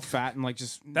Wally, they're all fat and like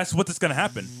just that's what's gonna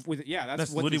happen. with yeah, that's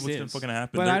That's what literally this what's is. gonna fucking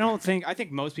happen. But They're- I don't think I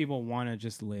think most people want to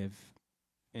just live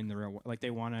in the real world. Like they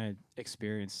want to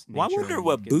experience. Well, I nature wonder and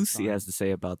what get the Boosie sun. has to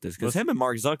say about this, because Let's- him and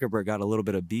Mark Zuckerberg got a little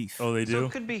bit of beef. Oh, they do.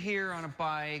 could be here on a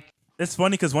bike. It's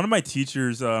funny because one of my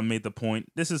teachers made the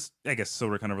point. This is, I guess,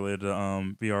 sort of kind of related to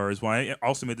VR. Is why I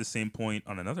also made the same point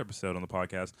on another episode on the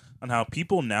podcast on how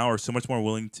people now are so much more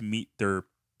willing to meet their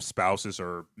spouses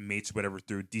or mates, or whatever,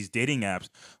 through these dating apps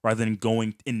rather than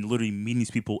going and literally meeting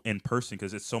these people in person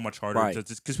because it's so much harder. Right.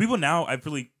 Because people now,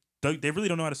 they really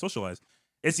don't know how to socialize.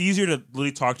 It's easier to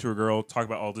literally talk to a girl, talk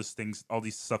about all these things, all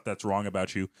these stuff that's wrong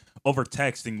about you over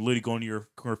text, and literally go into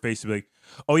her face and be like,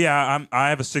 "Oh yeah, I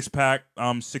have a 6-pack.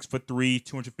 I'm 6'3",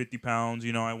 250 pounds.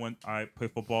 You know, I play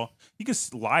football." You can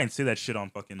lie and say that shit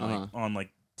on fucking like on like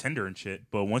Tinder and shit.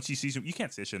 But once you see some, you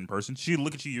can't say shit in person. She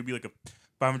look at you, you'll be like a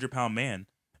 500-pound man,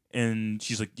 and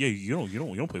she's like, "Yeah, you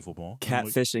don't play football." And I'm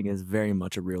like, Catfishing is very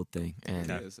much a real thing. And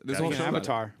There's a Yeah, whole Like show an about it.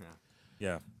 avatar.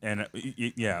 yeah, and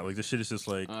yeah, like this shit is just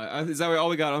like. Is that all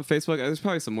we got on Facebook? There's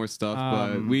probably some more stuff,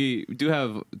 but we do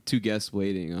have 2 guests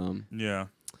waiting. Yeah.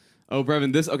 Oh,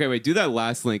 Brevin, wait, do that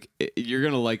last link. We're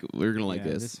gonna like Yeah,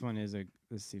 this. This one is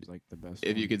this seems like the best.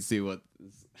 If one. you could see what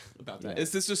is about that.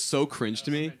 It's just so cringe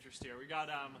to me. Interest here. We got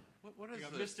what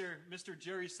is Mr.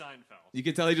 Jerry Seinfeld. You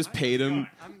can tell they just paid him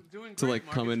I'm doing to great, like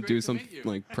Mark. come It's and great do to some meet you.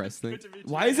 like press thing. Good to meet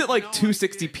you. Why is it like No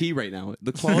 260p right now?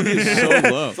 The quality is so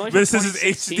low. It's only This from is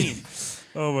 2016. HD.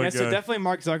 Oh my Yeah, god. so definitely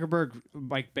Mark Zuckerberg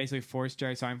like basically forced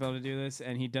Jerry Seinfeld to do this,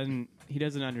 and he doesn't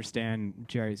understand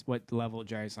what level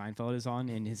Jerry Seinfeld is on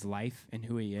in his life and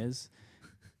who he is,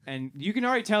 and you can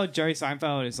already tell Jerry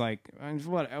Seinfeld is like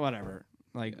whatever.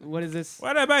 Like, what is this?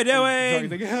 What am I doing?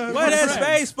 Like, What is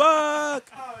friends. Facebook?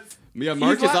 Yeah,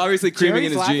 Mark He's is obviously creaming Jerry's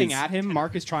in his laughing jeans. at him.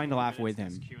 Mark is trying to laugh with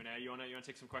him. Q&A. You wanna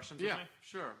take some questions? Yeah, with me?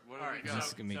 sure. What All do right. we got? This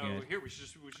is gonna be good. Here we should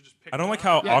just pick. I don't like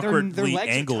how Yeah, their awkwardly legs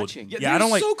are angled. touching. Yeah, Yeah, I they're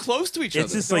don't like. so close to each It's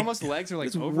other. just Their like almost legs are like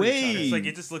it's over way- each other. it's like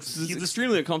it just looks. It's he just-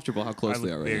 extremely uncomfortable how close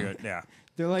they are right now. Yeah,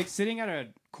 They're like sitting at a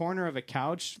corner of a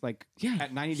couch, like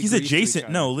at 90 he's degrees. to each adjacent.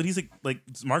 other. No, he's like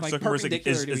Mark Like Zuckerberg's like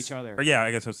perpendicular is, to each other. or yeah,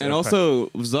 I guess. And also,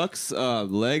 Zuck's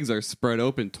legs are spread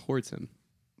open towards him.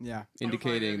 Yeah.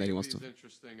 indicating that he wants to.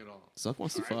 Interesting at all. Zuck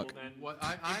wants to fuck. What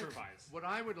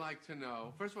I would like to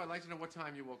know. First of all, I'd like to know what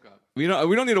time you woke up. We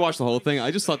don't need to watch the whole thing.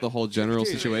 I just thought the whole general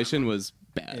situation was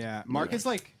bad. Yeah. Mark is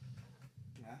like.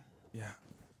 Yeah.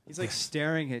 He's like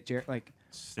staring at Jared, like.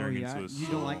 Staring oh, yeah? into his You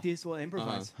don't like these? Well,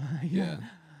 improvise. Yeah.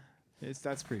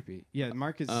 That's creepy. Yeah,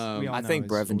 Mark is. we all I know think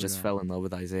is Brevin sort just of- fell in love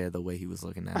with Isaiah the way he was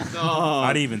looking at him. I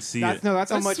didn't even see it. No,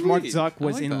 that's how much Mark sweet. Zuck I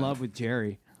was like in that. love with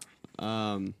Jerry.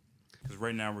 Because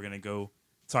right now we're gonna go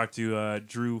talk to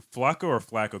Drew Flaco or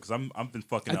Flaco because I've been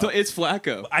fucking up. It's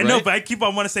Flaco. I know, right? but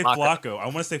I want to say Flaco. Flaco. I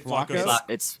want to say Flaco. Flaco?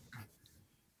 It's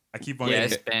I keep on. Yeah,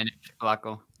 getting it's Spanish.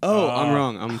 Flaco. Oh, I'm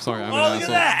wrong. I'm sorry. I'm an look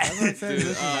asshole. at that!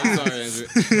 Dude, I'm sorry,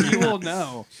 Andrew. You will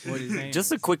know what his name just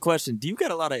is. a quick question. Do you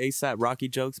get a lot of ASAP Rocky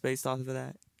jokes based off of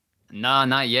that? No,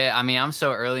 not yet. I mean, I'm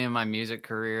so early in my music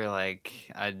career. Like,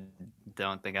 I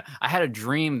don't think I had a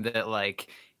dream that, like,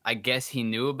 I guess he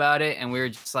knew about it, and we were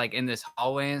just like in this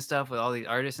hallway and stuff with all these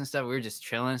artists and stuff. We were just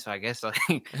chilling. So I guess like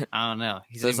I don't know.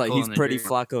 So it's like he's pretty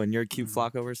Flaco and you're cute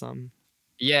Flaco or something.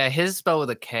 Yeah, his spelled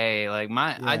with a K. Like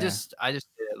I Yeah. just did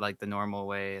it like the normal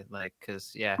way. Like,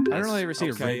 cause I don't really ever see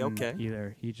it Okay, written okay.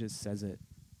 either. He just says it.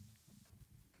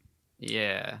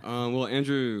 Yeah. Well,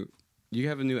 Andrew, you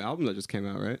have a new album that just came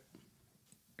out, right?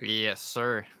 Yes,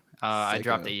 sir. I Psycho.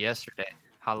 dropped it yesterday.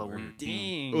 Halloween.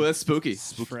 Dang. Oh, that's spooky.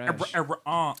 Fresh.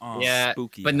 Yeah,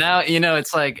 spooky. but now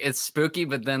it's like it's spooky.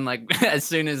 But then like as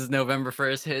soon as November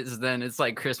 1st hits, then it's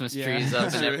like Christmas Yeah. trees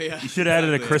up and everything. You should have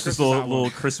added a Christmas album.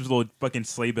 little fucking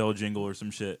sleigh bell jingle or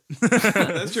some shit.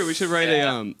 That's true. We should write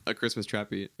a Christmas trap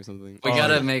beat or something. We Oh,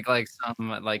 gotta yeah. make like some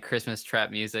like Christmas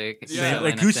trap music. Yeah,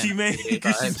 like Gucci Mane.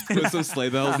 With some sleigh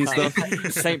bells and stuff.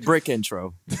 Saint Brick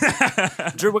intro.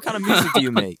 Drew, what kind of music do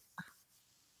you make?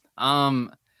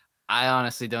 I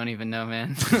honestly don't even know,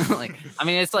 man. Like, I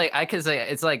mean, it's like I could say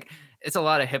it's like it's a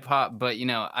lot of hip hop, but you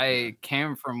know, I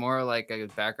came from more like a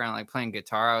background like playing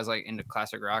guitar. I was like into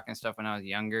classic rock and stuff when I was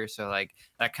younger, so like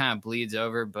that kind of bleeds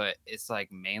over. But it's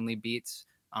like mainly beats.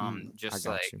 Just I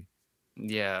got like you.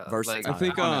 yeah, Versatile. like I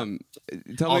think don't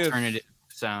know, tell me if, alternative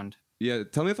sound. yeah,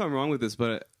 tell me if I'm wrong with this,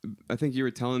 but I think you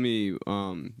were telling me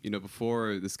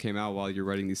before this came out while you're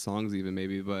writing these songs even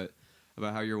maybe, but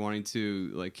about how you're wanting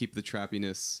to like keep the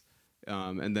trappiness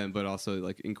and then but also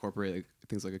like incorporate like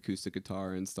things like acoustic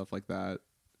guitar and stuff like that.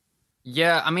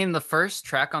 Yeah, I mean the first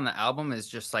track on the album is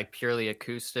just like purely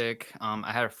acoustic.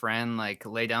 I had a friend like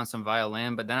lay down some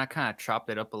violin, but then I kind of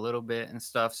chopped it up a little bit and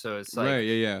stuff. So it's like Right,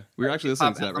 yeah. We were actually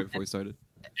listening to that hip-hop right before we started.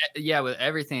 yeah, with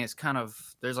everything it's kind of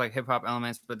there's like hip hop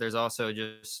elements, but there's also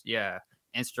just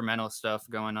instrumental stuff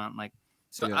going on. Like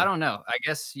so Yeah. I don't know. I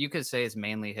guess you could say it's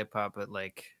mainly hip hop, but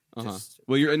like just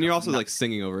Well, you're also like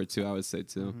singing over it too, I would say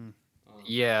too.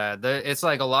 yeah, it's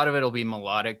like a lot of it'll be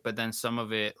melodic, but then some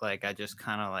of it like I just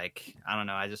kind of like I don't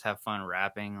know, I just have fun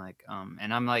rapping like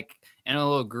and I'm like in a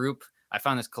little group. I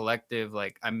found this collective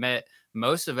like I met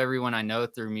most of everyone I know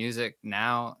through music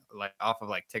now like off of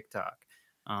like TikTok.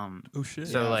 Oh shit!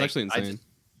 So Yeah, like it's actually insane.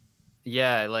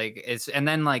 yeah, like it's and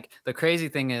then like the crazy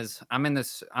thing is I'm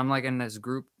like in this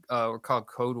group we're called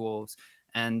Code Wolves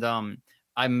and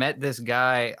I met this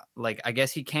guy like I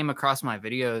guess he came across my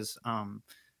videos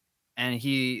and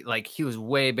he was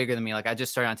way bigger than me. Like I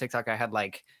just started on TikTok.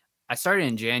 I started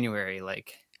in January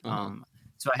like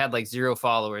so I had like 0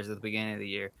 followers at the beginning of the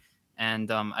year.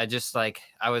 And I just like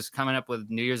I was coming up with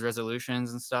New Year's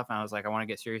resolutions and stuff and I was like I want to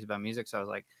get serious about music. So I was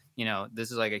like you know,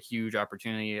 this is like a huge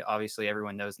opportunity. Obviously,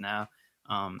 everyone knows now.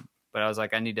 But I was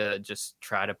like, I need to just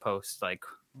try to post like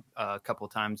a couple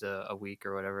times a week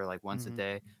or whatever, like once a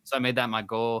day. So I made that my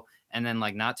goal. And then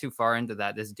like not too far into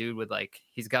that, this dude with like,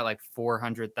 he's got like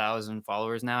 400,000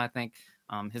 followers now, I think.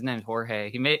 His name's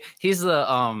Jorge. He's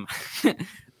the,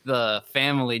 the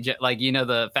family, like, you know,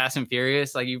 the Fast and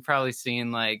Furious, like you've probably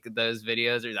seen like those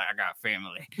videos. He's like, I got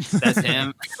family. That's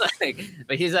him.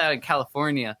 But he's out of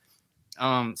California.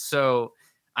 So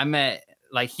I met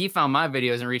like he found my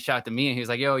videos and reached out to me and he was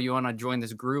like, yo, you want to join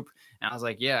this group? And I was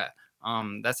like, yeah,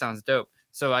 that sounds dope.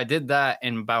 So I did that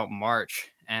in about March.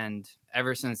 And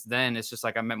ever since then, it's just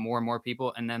like I met more and more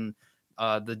people. And then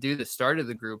the dude that started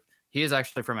the group, he is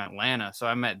actually from Atlanta. So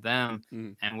I met them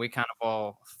and we kind of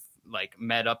all like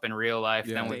met up in real life.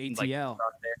 Yeah, then we the ATL.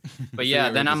 Like, but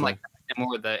yeah, then I'm like more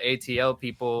with the ATL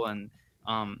people and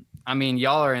I mean,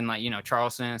 y'all are in like, you know,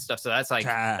 Charleston and stuff. So that's like,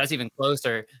 that's even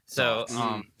closer. So,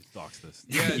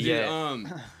 Yeah,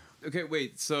 dude, okay,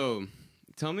 wait. So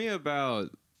tell me about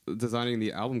designing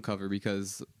the album cover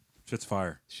because Shit's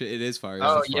fire. Shit, it is fire.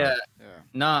 Oh It's fire. yeah.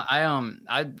 No,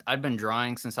 I've been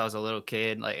drawing since I was a little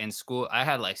kid. Like in school, I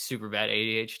had like super bad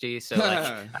ADHD, so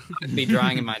like I'd be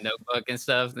drawing in my notebook and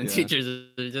stuff. And teachers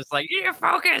are just like, "Yeah,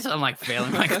 focus." I'm like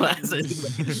failing my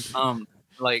classes.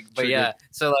 Like, but yeah,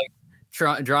 so like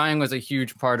drawing was a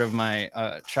huge part of my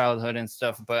childhood and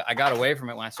stuff. But I got away from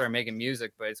it when I started making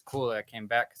music. But it's cool that I came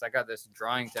back because I got this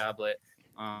drawing tablet.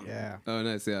 Yeah. Oh,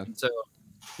 nice. Yeah. So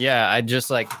yeah, I just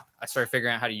like I started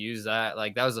figuring out how to use that.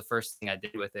 Like that was the first thing I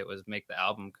did with it was make the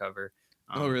album cover.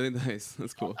 Oh, really nice.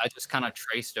 That's cool. I just kind of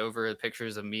traced over the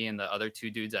pictures of me and the other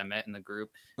two dudes I met in the group,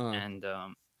 and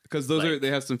because those they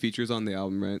have some features on the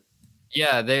album, right?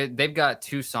 Yeah, they've got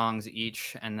 2 songs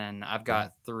each, and then I've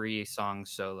got 3 songs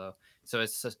solo. So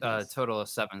it's a total of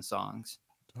 7 songs.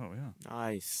 Oh yeah,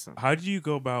 nice. How do you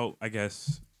go about, I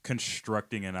guess,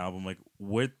 constructing an album? Like,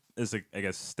 what is like, I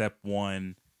guess, step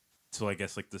 1 to I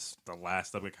guess like the last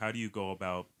step? Like, how do you go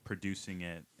about producing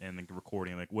it and like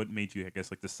recording? Like, what made you, I guess,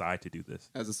 like decide to do this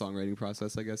as a songwriting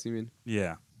process? I guess you mean.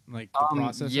 Yeah, like the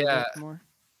process. Yeah. Of it more?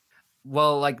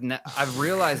 Well, like I've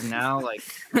realized now, like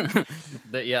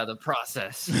the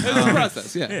process. The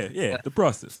process, yeah, the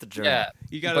process, the journey. Yeah,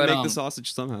 you got to make the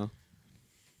sausage somehow.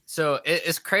 So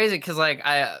it's crazy because like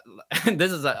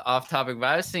this is off topic, but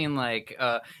I've seen like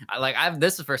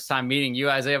this is the first time meeting you,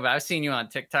 Isaiah, but I've seen you on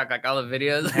TikTok, like all the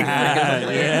videos. Like,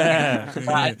 yeah.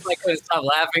 I like couldn't stop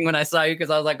laughing when I saw you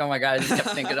because I was like, oh my god, I just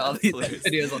kept thinking of all these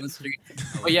videos on the street.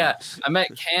 But yeah, I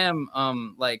met Cam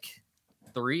like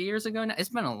 3 years ago now. It's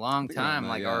been a long time,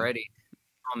 already.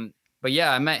 But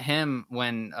yeah, I met him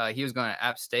when he was going to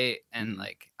App State, and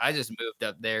like I just moved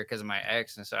up there because of my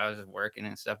ex, and so I was just working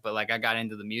and stuff. But like I got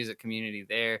into the music community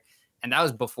there, and that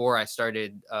was before I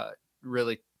started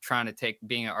really trying to take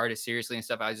being an artist seriously and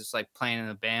stuff. I was just like playing in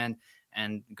a band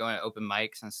and going to open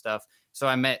mics and stuff. So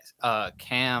I met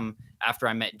Cam after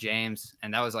I met James,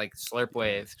 and that was like Slurp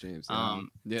Wave. James, so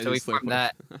we formed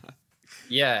that.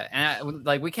 Yeah, and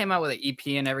like we came out with an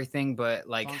EP and everything, but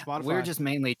like we were just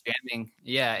mainly jamming.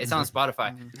 Yeah, it's on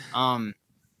Spotify.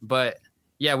 But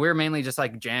yeah, we were mainly just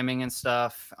like jamming and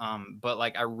stuff. But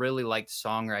like I really liked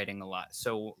songwriting a lot.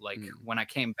 So like when I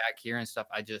came back here and stuff,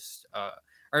 I just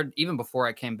or even before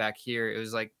I came back here, it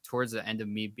was like towards the end of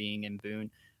me being in Boone,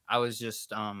 I was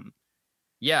just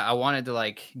yeah, I wanted to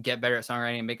like get better at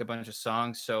songwriting and make a bunch of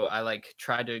songs. So I like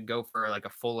tried to go for like a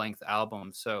full length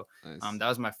album. So that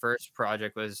was my first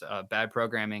project was Bad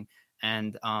Programming.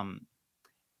 And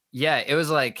yeah, it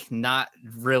was like not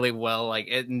really well,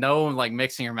 like no like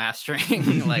mixing or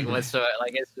mastering like whatsoever.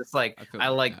 Like it's just like I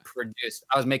like produced.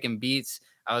 I was making beats.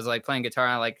 I was like playing guitar.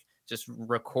 And I like just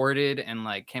recorded and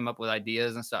like came up with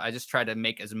ideas and stuff. I just tried to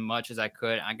make as much as I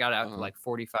could. I got out to like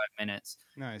 45 minutes.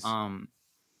 Nice.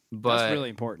 But that's really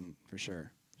important for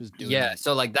sure. Just doing it.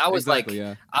 So like that was Exactly,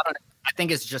 like I don't. I think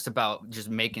it's just about just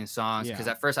making songs because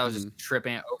at first I was just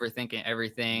tripping, overthinking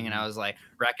everything, and I was like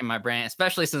racking my brain,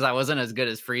 especially since I wasn't as good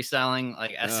as freestyling,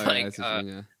 like as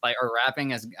like or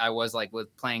rapping as I was like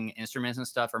with playing instruments and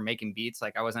stuff or making beats.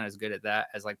 Like I wasn't as good at that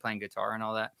as like playing guitar and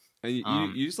all that.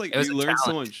 And you just like you learn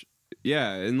so much.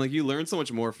 Yeah, and like you learn so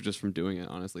much more just from doing it,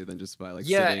 honestly, than just by like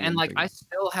sitting and like thinking. I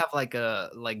still have like a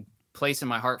place in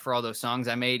my heart for all those songs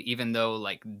I made, even though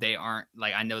like they aren't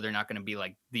like I know they're not going to be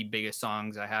like the biggest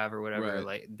songs I have or whatever.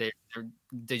 Like they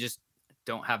just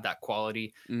don't have that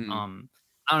quality. I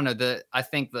don't know, I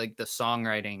think like the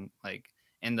songwriting like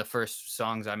in the first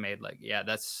songs I made, like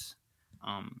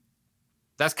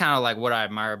that's kind of like what I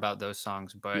admire about those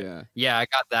songs. But yeah, I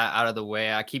got that out of the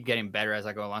way. I keep getting better as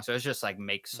I go along. So it's just like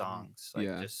make songs. Like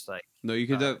just like no, you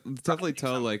can definitely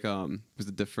tell like there's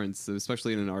a difference,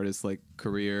 especially in an artist's like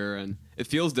career, and it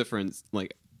feels different.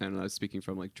 Like I don't know, speaking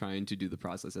from like trying to do the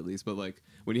process at least, but like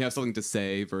when you have something to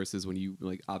say versus when you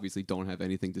like obviously don't have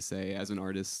anything to say as an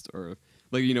artist, or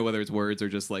like whether it's words or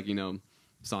just like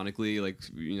sonically, like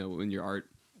in your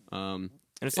art.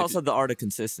 And it's also the art of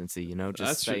consistency, just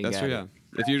that's true. That's true. Yeah.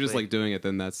 If you're just like doing it,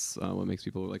 then that's what makes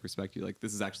people like respect you. Like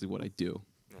this is actually what I do.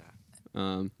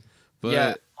 Yeah.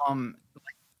 But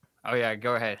oh yeah,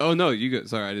 go ahead. Oh no, you go.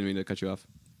 Sorry, I didn't mean to cut you off.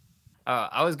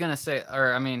 I was gonna say,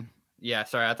 or I mean, yeah,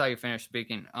 sorry, I thought you finished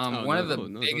speaking. One of the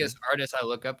biggest artists I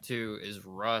look up to is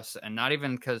Russ, and not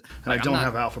even because I don't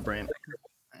have alpha brain.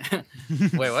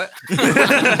 Wait, what?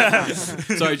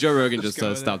 Sorry, Joe Rogan just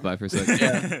stopped by for a second.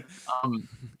 Yeah.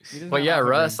 But yeah,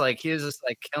 Russ, like he was just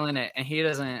like killing it, and he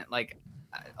doesn't like.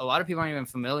 A lot of people aren't even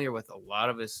familiar with a lot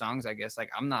of his songs. I guess like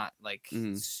I'm not like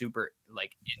super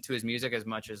like into his music as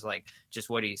much as like just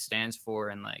what he stands for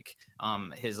and like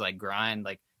his like grind.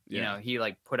 Like you know, he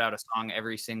like put out a song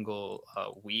every single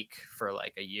week for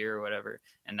like a year or whatever,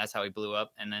 and that's how he blew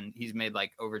up. And then he's made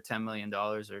like over $10 million,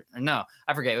 or no,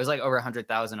 I forget. It was like over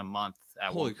 100,000 a month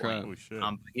at Holy one point. crap. Holy shit.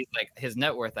 He's like, his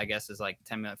net worth, I guess, is like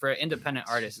 10 million for an independent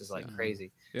artist is like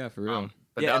crazy. Yeah, for real.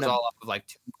 But Yeah, that was and all off of like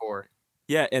TuneCore.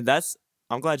 Yeah, and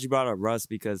I'm glad you brought up Russ,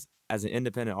 because as an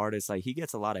independent artist, like he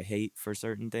gets a lot of hate for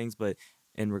certain things, but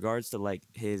in regards to like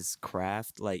his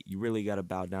craft, like you really got to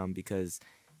bow down, because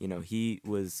you know he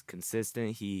was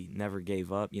consistent. He never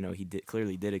gave up. You know, he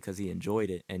clearly did it because he enjoyed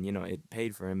it, and you know it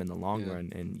paid for him in the long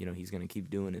run. And you know he's gonna keep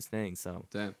doing his thing. So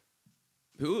damn.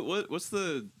 What's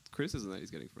the criticism that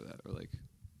he's getting for that, or like?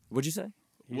 What'd you say?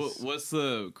 What's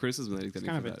the criticism that he's getting?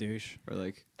 Kind for of a that? douche. Or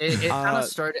like it kind of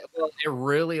started. Well, it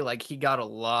really like he got a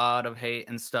lot of hate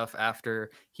and stuff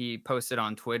after he posted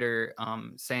on Twitter,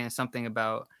 saying something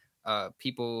about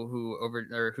people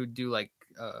who do like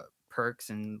perks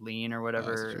and lean or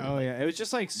whatever. Oh yeah, it was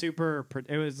just like super.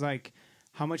 It was like,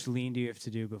 how much lean do you have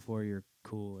to do before you're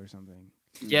cool or something?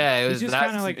 Yeah, it was just that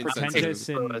kind of like insensitive. pretentious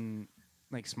and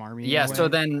like smarmy. Yeah, in a so way.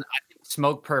 then I think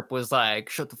Smoke Perp was like,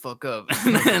 "Shut the fuck up,"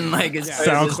 and then like the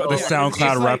SoundCloud he's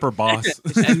like- rapper boss,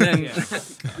 and then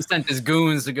he sent his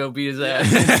goons to go beat his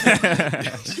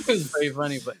ass. It was very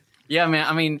funny, but yeah, man.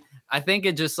 I mean, I think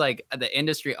it just like the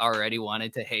industry already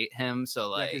wanted to hate him, so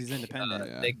like 'cause he's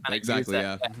independent. they kinda exactly, use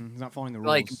that. He's not following the rules.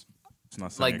 Like, It's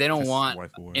not like saying they don't just want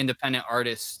wife away. independent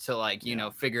artists to like you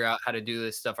know figure out how to do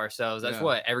this stuff ourselves. That's Yeah.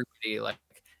 what everybody like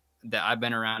that I've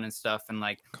been around and stuff, and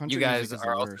like Country you guys music is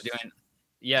are the also worst. doing.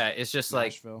 Yeah, it's just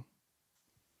like Nashville.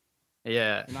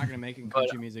 yeah. You're not gonna make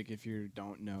country music if you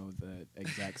don't know the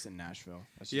execs in Nashville.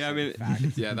 That's just yeah, I like mean,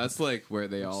 fact. yeah, that's like where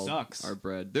they all sucks. are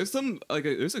bred. There's some like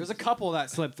there's a couple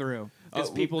that slipped through because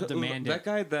people demand that it.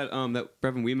 guy that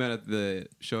Brevin we met at the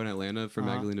show in Atlanta for Uh-huh.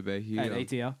 Magdalena Bay. He At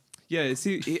ATL. Yeah, is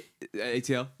he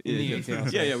ATL? In the yeah,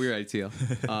 ATL, yeah, we were at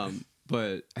ATL.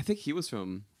 But I think he was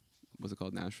from what's it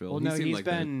called, Nashville. Well, He no, seemed he's like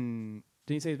the- been.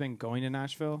 Didn't he say he's been going to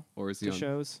Nashville? or is he to on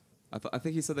shows? I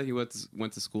think he said that he went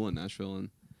to school in Nashville, and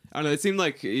I don't know. It seemed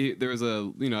like there was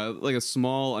a like a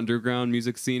small underground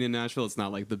music scene in Nashville. It's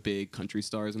not like the big country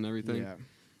stars and everything.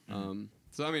 Yeah.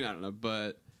 So I mean, I don't know,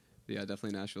 but yeah,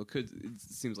 definitely Nashville it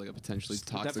seems like a potentially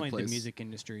toxic Definitely place. the music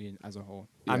industry as a whole.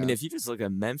 I mean, if you just look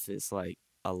at Memphis, like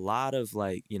a lot of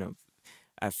like, you know,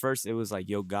 at first it was like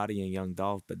Yo Gotti and Young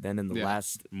Dolph, but then in the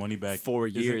last Moneybag 4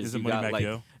 years, is it you got Moneybag like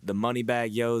Yo? the Moneybag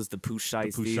Yos, the Pooh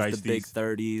Shiesties, the Big Shiesties,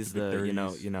 30s, the Big you know,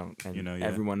 30s, and you know, yeah.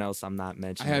 everyone else I'm not I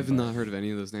mentioning. have but- not heard of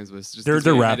any of those names, but it's just They're gives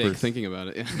me a headache rappers. thinking about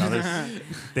it. No,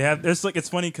 they have. There's like it's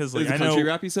funny because like Is it I country know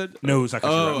rap you said? No, it's not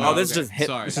country rap. Oh, this is just hip.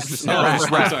 Sorry, It's just no, rap.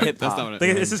 just rap. Sorry, Hip-hop. that's not what it Like,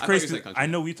 is. it's just I thought crazy. you said 'Cause country. I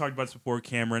know we talked about this before,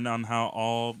 Cameron, on how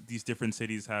all these different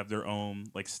cities have their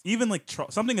own, like even like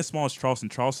something as small as Charleston.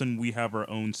 Charleston, we have our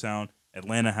own sound.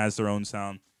 Atlanta has their own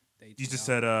sound. You just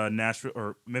said Nashville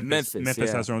or Memphis. Memphis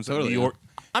yeah. has their own sound. Totally, New York.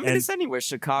 I mean, and it's anywhere.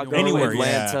 Chicago, anywhere,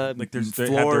 Atlanta, yeah. Like, they have their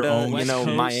Florida, own you know, West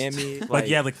Coast. Miami. Like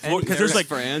yeah, like because there's like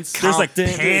France. there's like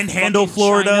Compton, Panhandle, fucking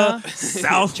Florida, China.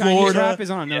 South Chinese Florida. rap is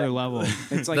on another level.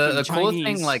 It's like the cool Chinese.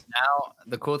 thing like now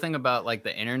the cool thing about like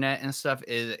the internet and stuff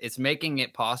is it's making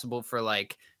it possible for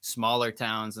like smaller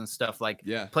towns and stuff like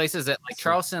places that like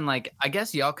Charleston, like I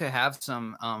guess y'all could have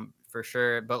some for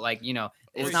sure, but like you know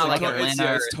it's not like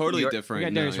Atlanta. It's totally different. We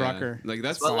got No, Darius yeah. Rucker. Like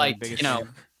that's But like biggest you know, thing.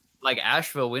 like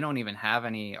Asheville, we don't even have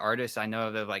any artists I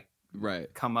know that like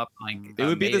right. come up like It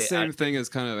would be made the same it. thing as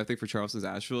kind of I think for Charleston's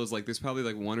Asheville is like there's probably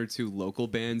like one or two local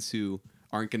bands who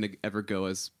aren't going to ever go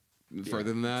as further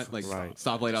than that. Like Right.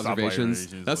 Stoplight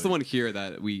Observations. That's the one here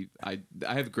that I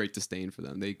have great disdain for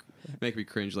them. They make me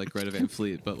cringe like Greta Van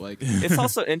Fleet, but like It's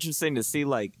also interesting to see,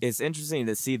 like, it's interesting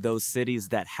to see those cities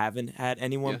that haven't had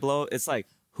anyone blow. It's like,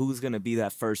 who's gonna be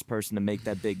that first person to make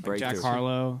that big breakthrough? Jack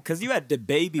Harlow. Because you had the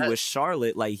baby with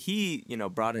Charlotte, like he, you know,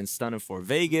 brought in Stunning for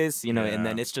Vegas, you know, and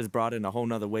then it's just brought in a whole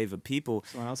nother wave of people.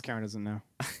 Someone else Karen doesn't know.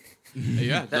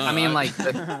 yeah. No, I mean like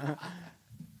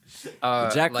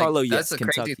Jack like, Harlow, that's yes, the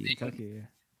Kentucky. crazy thing. Kentucky.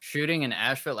 shooting in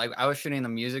Asheville, like I was shooting the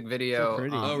music video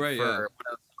pretty. Oh, right, for yeah. when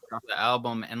I was on the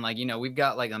album, and like you know we've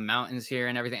got like the mountains here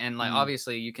and everything, and like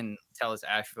obviously you can tell it's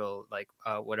Asheville, like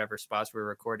whatever spots we were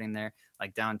recording there,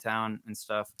 like downtown and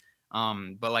stuff.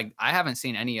 But like I haven't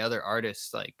seen any other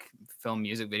artists like film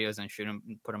music videos and shoot them,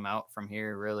 put them out from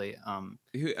here. Really,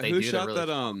 who shot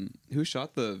that? Who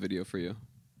shot the video for you?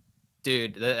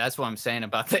 Dude, that's what I'm saying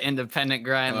about the independent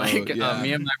grind. Oh, Like yeah.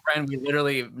 me and my friend, we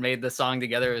literally made the song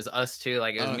together. It was us two.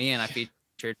 Like it was me and I featured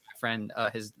featured my friend.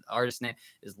 His artist name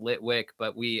is Litwick,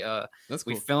 but we That's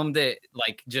we cool. filmed it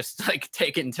like just like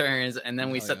taking turns, and then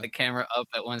we Hell set yeah. the camera up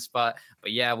at one spot.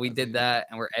 But yeah, we did that,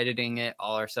 and we're editing it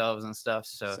all ourselves and stuff.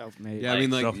 So Self-made. Yeah, I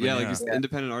mean, like, Self-made, yeah, like yeah. just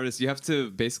independent artists, you have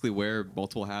to basically wear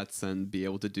multiple hats and be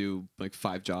able to do like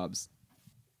 5 jobs.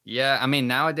 yeah, I mean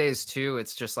nowadays too,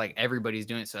 it's just like everybody's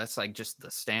doing it, so that's like just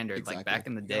the standard. Exactly. Like back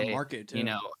in the gotta day, market, too. you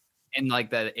know, in like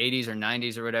the 80s or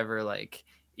 90s or whatever, like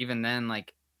even then,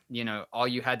 like, you know, all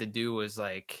you had to do was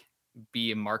like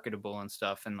be marketable and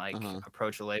stuff, and like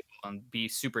approach a label and be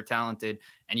super talented,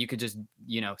 and you could just,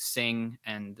 you know, sing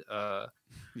and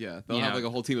Yeah, they'll you have know, like a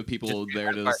whole team of people just do there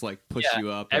that to part. just like push Yeah, you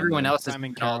up. everyone else is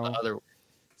Simon doing all the Cowell. other.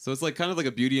 So it's like kind of like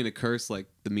a beauty and a curse. Like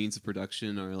the means of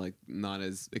production are like not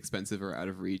as expensive or out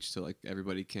of reach, so like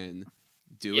everybody can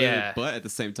do Yeah. it. But at the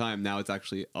same time, now it's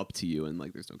actually up to you, and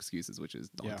like there's no excuses, which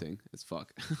is Yeah. daunting as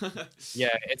fuck.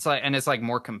 Yeah, it's like, and it's like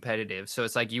more competitive, so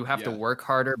it's like you have to Yeah. work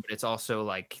harder, but it's also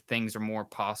like things are more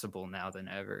possible now than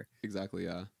ever. Exactly.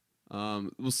 Yeah.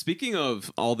 Well, speaking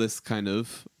of all this kind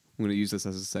of, I'm going to use this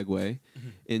as a segue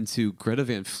into Greta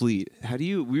Van Fleet. How do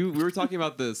you? We were talking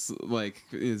about this, like,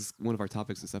 is one of our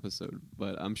topics this episode,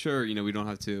 but I'm sure we don't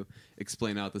have to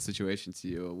explain out the situation to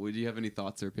you. Would you have any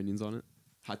thoughts or opinions on it?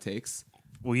 Hot takes.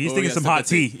 Well, he's Oh, thinking yeah, some sip hot the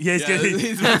tea. tea. Yeah, Yeah, he's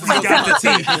he's got the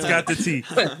tea. He's got the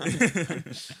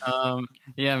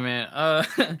tea. Yeah, man.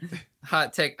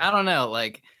 Hot take. I don't know.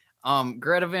 Like,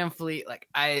 Greta Van Fleet. Like,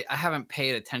 I haven't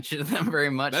paid attention to them very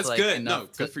much. That's like, good. enough No,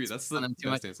 good to for you. That's the on them too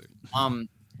best much. answer.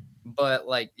 But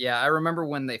like, yeah, I remember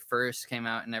when they first came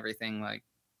out and everything. Like,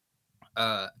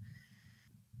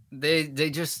 they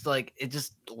just like, it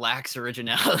just lacks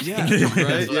originality. Yeah.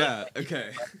 Right. Like, Yeah.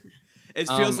 Okay. It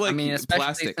feels like I mean, especially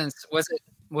plastic. since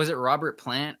was it Robert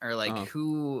Plant or like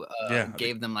who Yeah,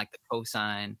 gave them like the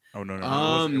cosign? Oh no,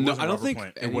 no, No, it wasn't I don't Robert think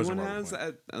Plant. It anyone wasn't Robert has.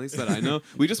 Plant. At least that I know.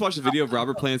 We just watched a video of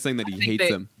Robert Plant saying that he hates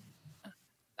them.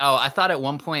 Oh, I thought at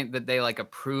one point that they like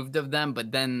approved of them,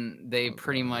 but then they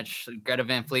pretty much Greta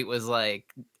Van Fleet was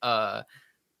like,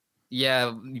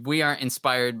 yeah, we aren't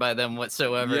inspired by them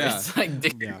whatsoever. Yeah. It's like,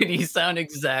 dude, you sound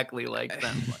exactly like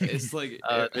them. It's like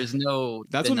there's no.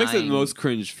 That's what makes it denying most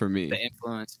cringe for me. the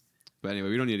influence. But anyway,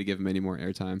 we don't need to give him any more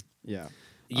airtime. Yeah.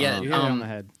 Yeah, You hit it on the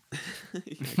head.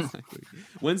 Exactly.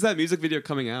 When's that music video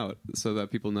coming out so that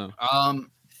people know?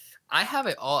 I have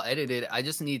it all edited. I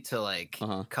just need to like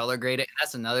color grade it.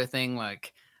 That's another thing.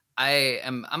 Like,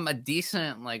 I'm a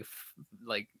decent like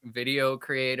video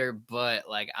creator, but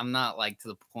like I'm not like to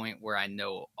the point where I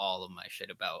know all of my shit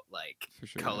about like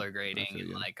sure, color yeah. grading I feel and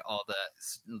you. like all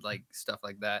the like stuff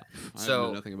like that. I know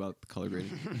So nothing about color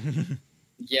grading.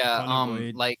 yeah,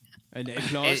 like An A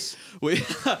plus. Wait,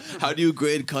 how do you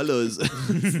grade colors?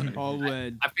 All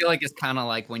red. I feel like it's kind of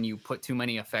like when you put too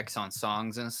many effects on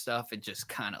songs and stuff, it just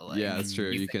kind of like Yeah, that's true.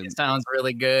 You think can. it sounds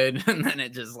really good, and then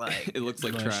it just like It looks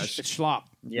like trash. It's slop.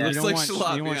 Yeah. You Looks don't like want,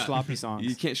 slop, you don't want yeah. sloppy songs.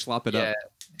 You can't slop it yeah. up.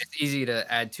 It's easy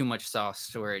to add too much sauce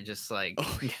to where it just like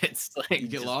it's like You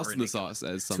get just lost in the ridiculous. sauce,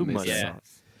 as some Too may much say.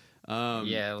 sauce.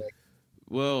 Yeah, like,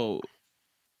 Well,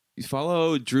 you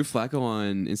follow Drew Flaco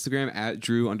on Instagram at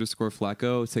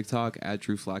Drew_Flaco, TikTok at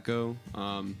Drew Flaco.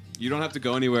 You don't have to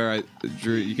go anywhere,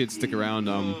 Drew. You could stick around.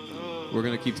 We're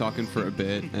gonna keep talking for a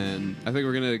bit, and I think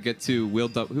we're gonna get to Will.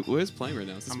 Who is playing right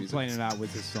now? Is this I'm music? playing it out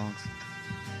with his songs.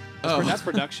 Oh. That's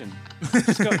production.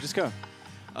 Just go. Just go.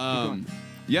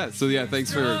 Yeah. So yeah,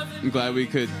 thanks for. I'm glad we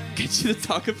could get you to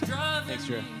talk about. Thanks,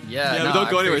 Drew. yeah, Yeah, no, but don't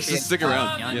I go anywhere. appreciate Just stick you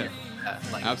around. having me on Yeah. here.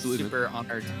 Like, Absolutely, super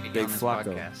honored to be Big on this Flaco.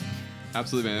 podcast.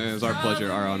 Absolutely, man. It was our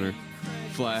pleasure, our honor.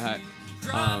 Fly high.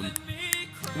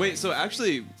 Wait. So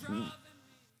actually,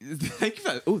 thank you.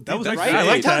 For, That was Right? actually, I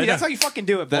like that. That's how you fucking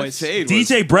do it, That boys. shade.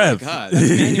 DJ was, Brev. Oh my God. That's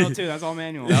manual too. That's all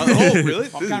manual. Oh, really?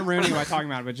 I'm kind of ruining by talking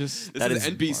about it, but just This That is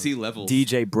is NBC level.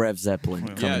 DJ Brev Zeppelin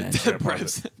Yeah. coming Yeah, at you.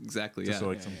 Brev's- exactly. Just Yeah.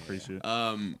 like some crazy shit.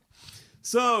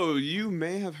 So you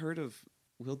may have heard of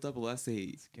Will Double S, get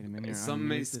him in here. some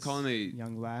may Underneath call him this a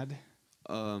young lad.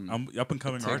 I'm up and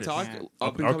coming artist. TikTok, Yeah.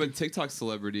 up and coming TikTok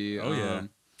celebrity. Oh, yeah.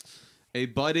 A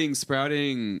budding,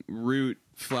 sprouting root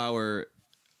flower.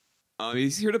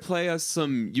 He's here to play us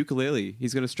some ukulele.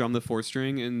 He's gonna strum the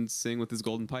 4-string and sing with his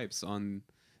golden pipes on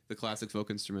the classic folk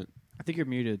instrument. I think you're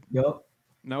muted. Yup.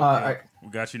 No. We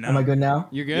got you now. Am I good now?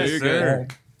 You're Yeah, good. you're sir.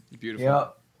 good. Beautiful.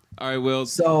 Yup. All right, Will.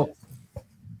 So,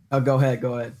 go ahead.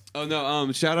 Go ahead. Oh no.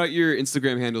 Shout out your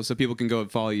Instagram handle so people can go and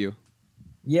follow you.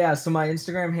 Yeah. So my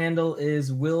Instagram handle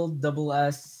is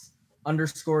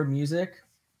Will_S_music,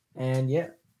 and yeah.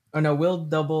 Oh no,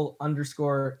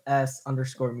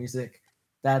 Will_S_music.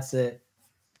 That's it.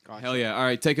 Hell yeah! All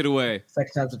right, take it away.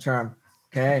 Second time's a charm.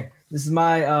 Okay. This is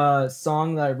my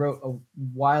song that I wrote a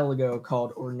while ago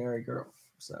called "Ordinary Girl."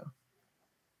 So.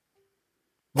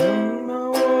 You're my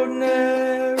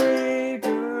ordinary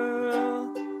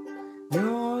girl.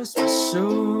 You're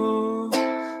special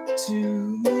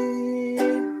to me.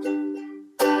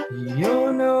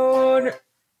 You're no.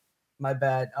 My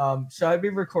bad. Should I be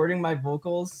recording my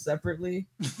vocals separately,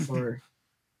 or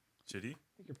Should he?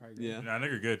 Yeah. Nah, I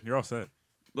think you're good. You're all set.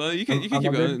 Well, you can keep I'm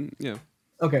good? going. Yeah.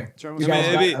 Okay. I You mean, guys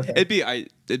it'd got- be, okay.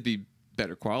 it'd be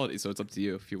better quality, so it's up to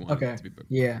you if you want Okay. it to be better.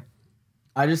 Yeah.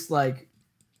 I just like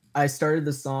I started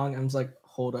the song. I was like,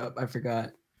 hold up, I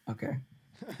forgot. Okay.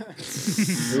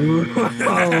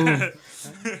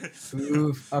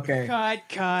 Oof. Okay. Cut.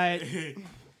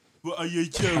 What are you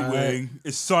doing?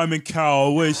 It's Simon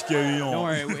Cowell. What's going on? Don't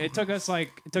worry. It took us like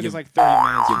 30 minutes just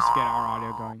to get our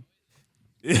audio going.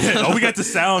 Oh, we got the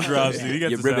sound drops, dude. You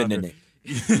got You're the sound ribbon in drops.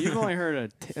 it. You've only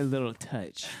heard a little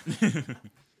touch.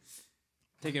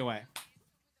 Take it away.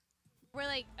 We're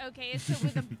like, okay, so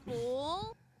with a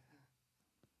bowl.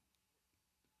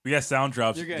 We got sound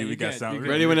drops, You're good, dude. We you're got good, sound. you're we're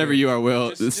good. Ready good. whenever you are, Will.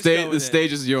 Just The go stage with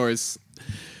it. is yours.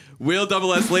 Will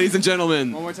double S, ladies and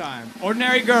gentlemen. One more time.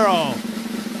 Ordinary girl.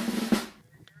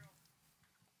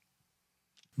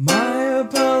 My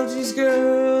apologies,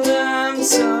 girl. I'm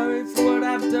sorry for what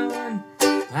I've done.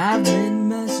 I've made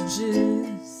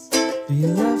messages be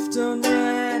left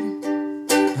unread.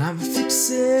 I'm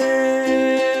fix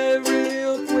it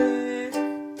real quick.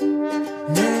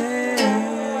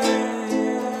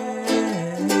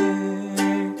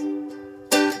 Hey,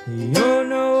 you're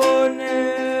no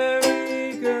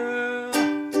ordinary girl.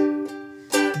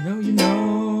 No, you're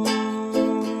no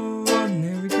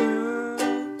ordinary girl.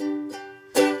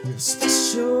 You're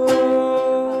special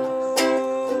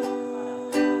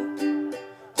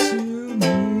to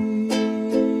me.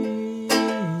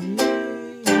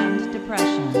 And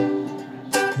depression.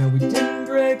 No, we didn't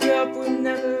break up, we're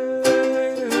never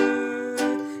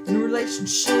in a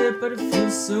relationship, but it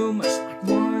feels so much like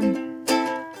one.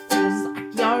 Feels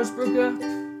like ours broke up.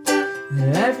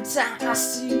 And every time I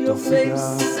see your face,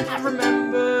 I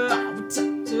remember all we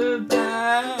talked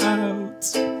about.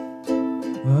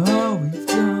 Oh, we've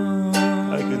done.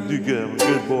 I can do good. I'm a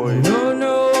good boy. No,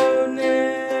 no,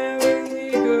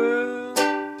 ordinary girl.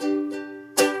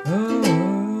 Oh,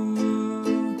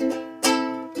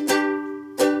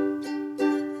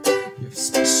 you're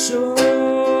special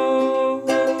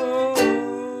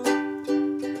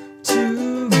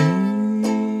to me.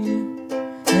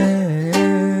 Hey,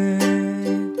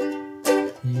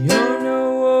 you're no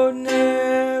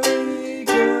ordinary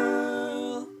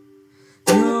girl.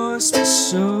 You're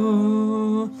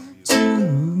special to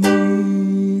me.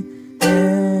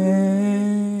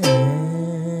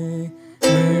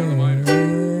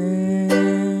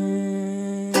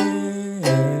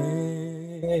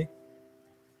 Hey.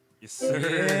 Yes, sir.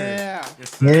 Yeah.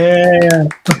 Yes, sir. Yeah.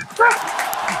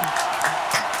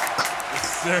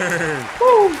 Yes, sir.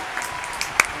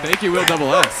 Thank you, Will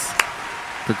double S,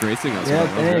 for gracing us. Yeah,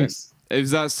 with that. That was thanks. great.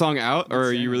 Is that song out, or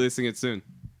are you releasing it soon?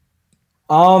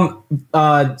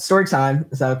 Story time.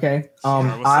 Is that okay?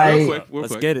 Real quick, real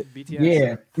Let's quick. get it. BTS.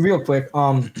 Yeah, real quick.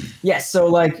 Yeah, so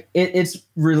like it's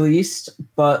released,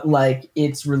 but like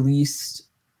it's released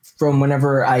from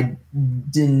whenever I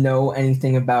didn't know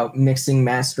anything about mixing,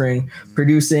 mastering,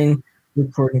 producing,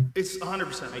 recording. It's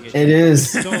 100%. It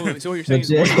is. So what you're saying is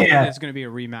Legit, one yeah. is going to be a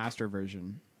remaster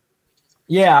version.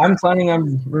 Yeah, I'm planning on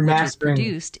Which is remastering.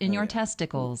 produced in your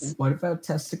testicles. What about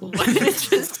testicles? It's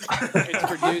produced.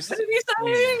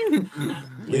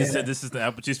 He said this is the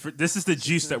apple juice. This is the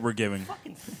juice that we're giving.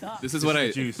 This is what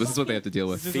the juice. This is what they have to deal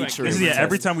with. This is like- Featuring. This is,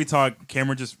 every time we talk,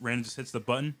 Cameron just randomly just hits the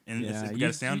button and Yeah, we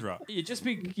got a sound drop. You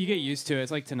get used to it.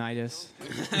 It's like tinnitus.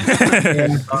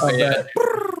 Yeah.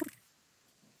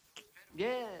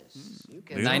 Yes. You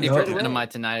Dude. 90% of my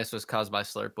tinnitus was caused by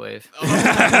Slurp Wave.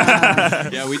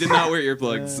 Yeah, we did not wear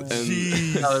earplugs.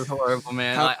 And That was horrible,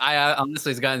 man. How- Like, I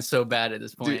honestly, it's gotten so bad at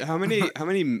this point. dude, how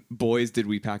many boys did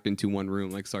we pack into one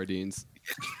room like sardines?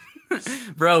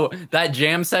 Bro, that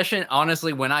jam session,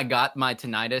 honestly, when I got my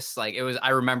tinnitus, like it was, I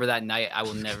remember that night. I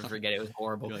will never forget it. It was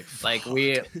horrible. Like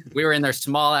we were in their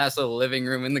small ass little living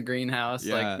room in the greenhouse.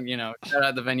 Yeah. Like, you know, shout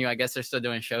out the venue. I guess they're still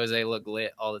doing shows. They look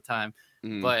lit all the time.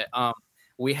 Mm. But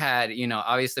we had, you know,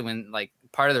 obviously when like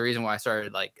part of the reason why I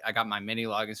started, like I got my mini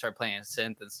log and started playing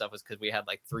synth and stuff was because we had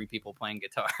like 3 people playing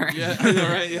guitar. Yeah, I know,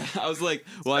 right? Yeah, I was like,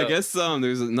 well, I So- guess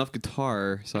there's enough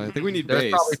guitar, so I think we need There's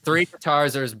bass. probably 3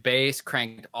 guitars. There's bass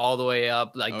cranked all the way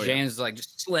up. Like Oh, yeah. James was like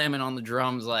just slamming on the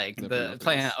drums, like Definitely the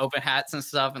playing bass. open hats and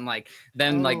stuff, and like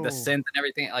then like the Oh. synth and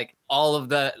everything, like all of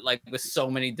the like with so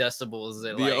many decibels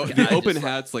that The, like the I open just,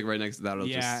 like, hats like right next to that.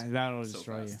 Yeah, that'll so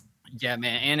destroy you. fast. yeah,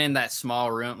 man. And in that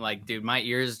small room, like dude, my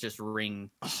ears just ring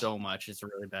so much. It's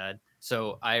really bad.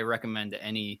 So I recommend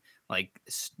any like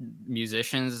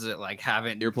musicians that like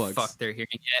haven't Earplugs. fucked their hearing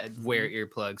yet, wear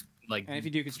earplugs. Like, And if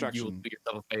you do construction, you'll do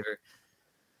yourself a favor.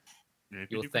 Yeah,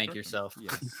 if You'll do thank construction.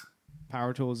 yourself. Yes.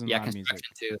 Power tools and Yeah, live music.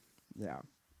 construction too. Yeah.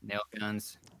 Nail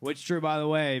guns. Which true, by the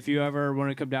way. If you ever want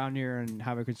to come down here and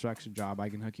have a construction job, I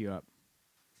can hook you up.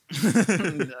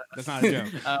 That's not a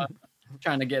joke.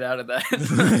 Trying to get out of that.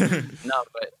 No,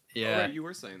 but yeah. Oh, right, you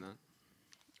were saying that.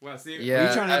 Wow, see, Yeah. Are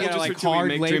you trying to get like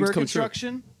hard labor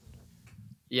construction?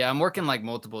 Yeah, I'm working like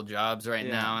multiple jobs right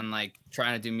Yeah. now and like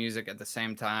trying to do music at the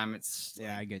same time. It's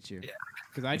Yeah, I get you. Yeah.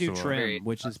 Because I do That's a lot. trim, Very-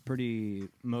 which is pretty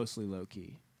mostly low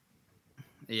key.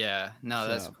 yeah, no,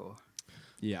 that's So- cool.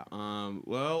 Yeah.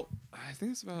 Well, I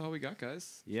think that's about all we got,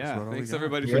 guys. Yeah. Thanks got.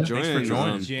 everybody Yeah. for Thanks joining. for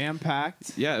joining. Jam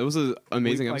packed. Yeah, it was an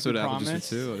amazing Like episode we of Apple promised.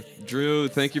 Juice 2. Drew,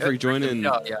 thank you for joining.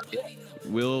 Yeah.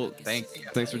 Will, Thanks.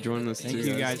 thanks for joining us Thank too,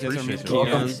 you guys. Yes, Appreciate I'm it.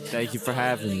 Keon. Thank you for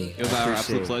having me. It was our Appreciate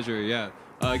absolute it. pleasure. Yeah.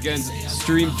 Again,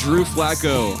 stream Drew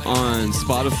Flaco on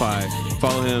Spotify.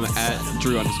 Follow him at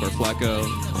Drew_Flaco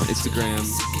on Instagram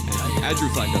and at Drew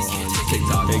Flaco on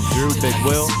TikTok. Big Drew, Big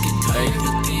Will. Thank you.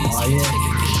 Oh, yeah.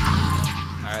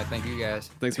 All right, thank you guys.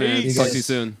 Thanks, man. Peace. Talk to you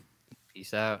soon.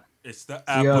 Peace out. It's the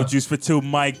Apple ya. Juice for 2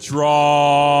 mic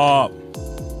drop.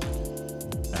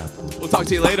 We'll talk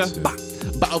to you later.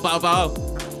 Bow, bow, bow.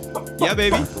 Yeah,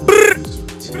 baby.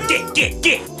 Get.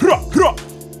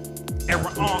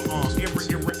 Error,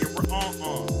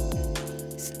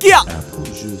 Yeah.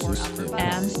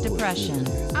 And depression.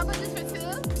 Apple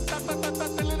juice for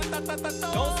two?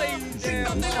 Don't say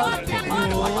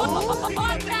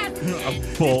A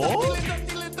ball?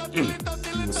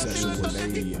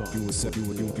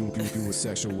 You a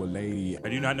sexual lady. I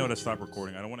do not know how to stop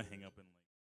recording. I don't want to hang up.